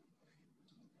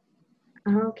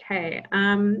 Okay,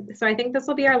 so I think this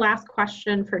will be our last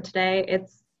question for today.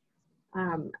 It's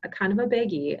a kind of a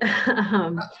biggie.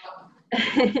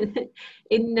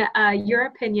 In your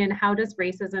opinion, how does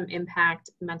racism impact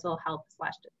mental health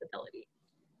 / disability?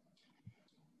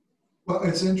 Well,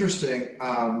 it's interesting.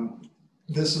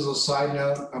 This is a side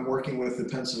note. I'm working with the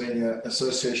Pennsylvania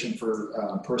Association for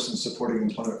Persons Supporting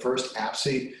Employment First,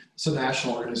 APSE. It's a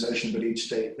national organization, but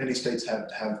many states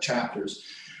have chapters.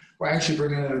 We're actually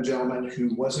bringing in a gentleman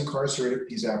who was incarcerated.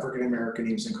 He's African American.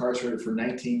 He was incarcerated for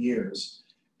 19 years.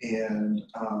 And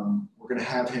we're going to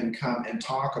have him come and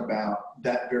talk about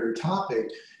that very topic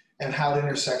and how it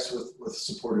intersects with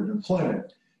supported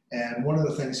employment. And one of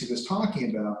the things he was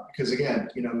talking about, because again,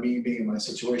 you know, me being in my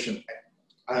situation,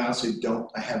 I honestly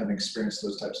I haven't experienced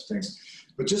those types of things.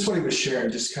 But just what he was sharing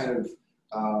just kind of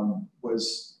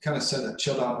sent a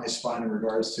chill down my spine in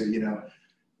regards to, you know,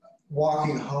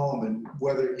 walking home and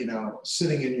whether, you know,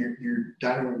 sitting in your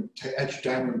dining room, at your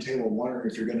dining room table wondering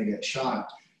if you're going to get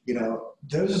shot. You know,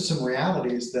 those are some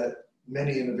realities that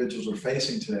many individuals are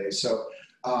facing today. So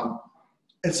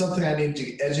it's something I need to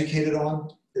get educated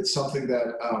on. It's something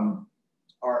that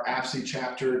our APSE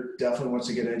chapter definitely wants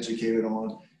to get educated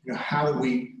on. You know, how does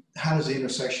the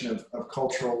intersection of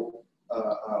cultural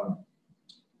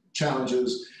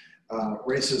challenges,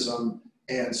 racism,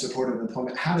 and supportive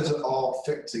employment, how does it all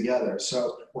fit together?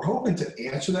 So we're hoping to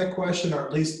answer that question, or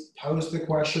at least pose the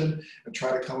question and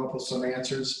try to come up with some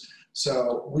answers.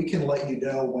 So we can let you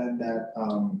know when that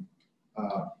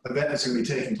event is going to be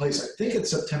taking place. I think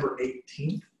it's September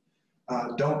 18th.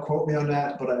 Don't quote me on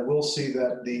that, but I will see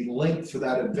that the link for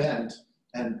that event,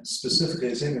 and specifically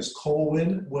his name is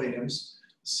Colwyn Williams,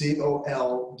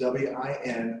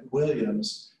 Colwin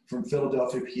Williams, from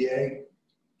Philadelphia,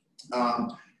 PA.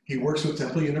 He works with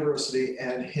Temple University,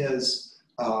 and his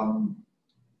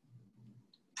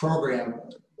program,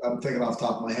 I'm thinking off the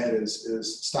top of my head,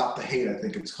 is Stop the Hate, I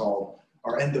think it's called,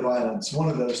 or End the Violence, one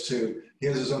of those two. He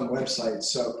has his own website.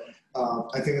 So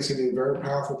I think it's going to be a very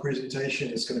powerful presentation.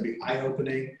 It's going to be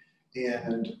eye-opening,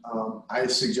 and I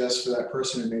suggest for that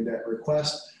person who made that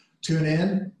request, tune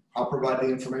in. I'll provide the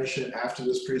information after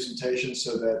this presentation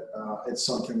so that it's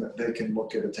something that they can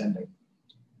look at attending.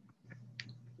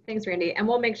 Thanks, Randy. And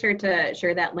we'll make sure to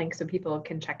share that link so people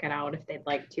can check it out if they'd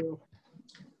like to.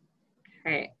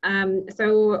 All right,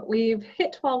 so we've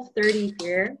hit 12:30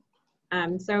 here.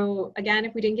 So again,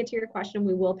 if we didn't get to your question,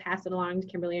 we will pass it along to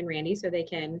Kimberly and Randy so they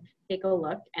can take a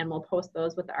look, and we'll post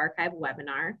those with the archive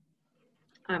webinar.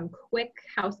 Quick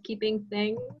housekeeping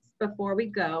things before we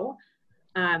go.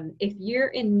 If you're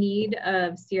in need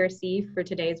of CRC for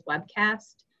today's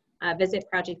webcast, visit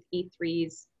Project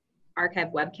E3's archive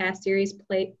webcast series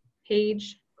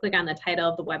page, click on the title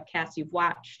of the webcast you've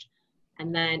watched,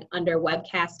 and then under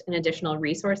webcast and additional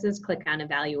resources, click on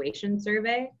evaluation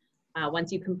survey.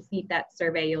 Once you complete that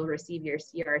survey, you'll receive your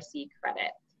CRC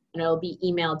credit, and it'll be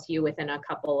emailed to you within a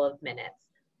couple of minutes.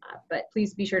 But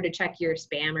please be sure to check your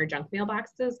spam or junk mail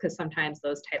boxes, because sometimes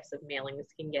those types of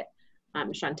mailings can get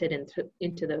shunted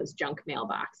into those junk mail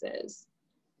boxes.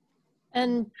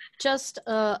 And just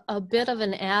a bit of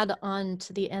an add on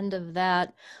to the end of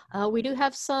that, we do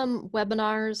have some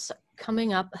webinars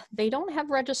coming up. They don't have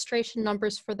registration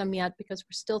numbers for them yet because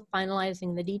we're still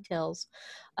finalizing the details.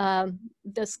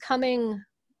 This coming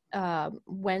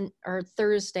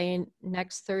Thursday,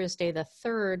 next Thursday, the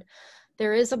 3rd,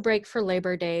 there is a break for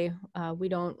Labor Day.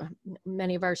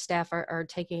 Many of our staff are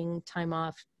taking time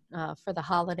off for the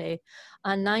holiday.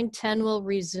 On 9/10, we'll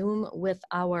resume with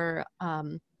our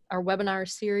webinar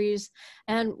series.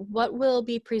 And what we'll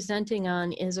be presenting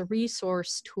on is a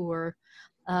resource tour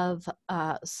of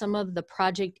some of the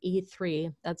Project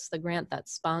E3. That's the grant that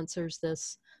sponsors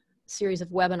this series of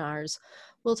webinars.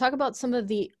 We'll talk about some of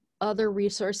the other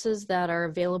resources that are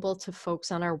available to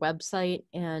folks on our website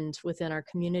and within our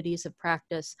communities of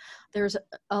practice. There's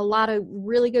a lot of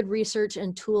really good research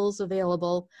and tools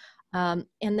available. And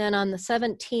then on the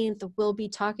 17th, we'll be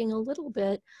talking a little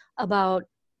bit about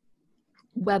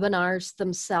webinars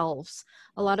themselves.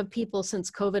 A lot of people since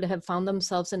COVID have found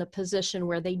themselves in a position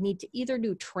where they need to either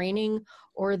do training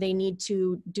or they need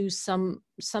to do some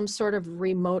sort of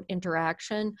remote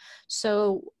interaction.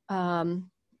 So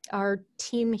our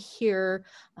team here,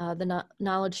 the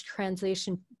knowledge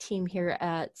translation team here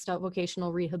at Stout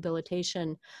Vocational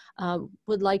Rehabilitation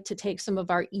would like to take some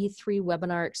of our E3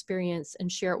 webinar experience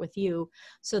and share it with you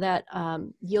so that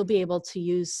you'll be able to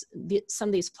use some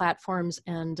of these platforms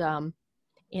and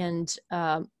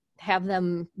have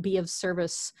them be of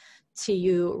service to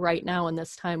you right now in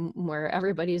this time where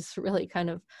everybody's really kind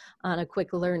of on a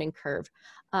quick learning curve.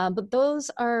 But those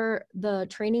are the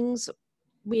trainings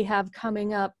we have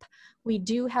coming up. We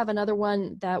do have another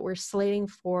one that we're slating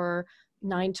for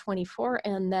 9/24,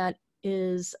 and that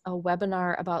is a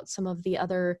webinar about some of the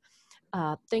other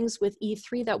things with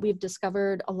E3 that we've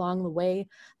discovered along the way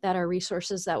that are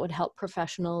resources that would help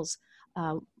professionals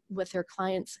with their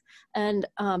clients. And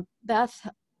Beth,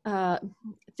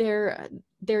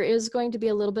 there is going to be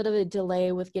a little bit of a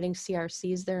delay with getting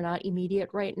CRCs. They're not immediate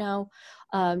right now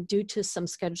due to some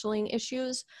scheduling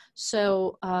issues.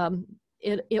 So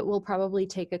it will probably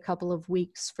take a couple of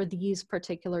weeks for these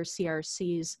particular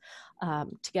CRCs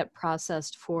to get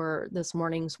processed for this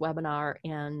morning's webinar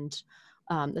and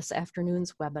this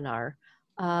afternoon's webinar.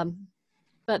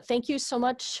 But thank you so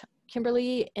much,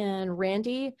 Kimberly and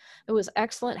Randy. It was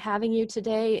excellent having you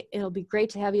today. It'll be great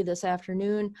to have you this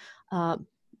afternoon.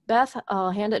 Beth,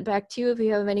 I'll hand it back to you if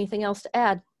you have anything else to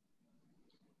add.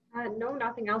 No,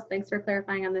 nothing else. Thanks for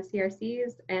clarifying on the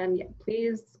CRCs. And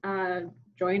please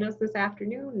join us this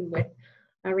afternoon with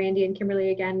Randy and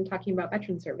Kimberly again talking about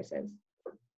veteran services.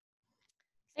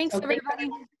 Thanks, everybody.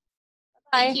 Bye.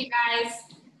 Thank you, guys.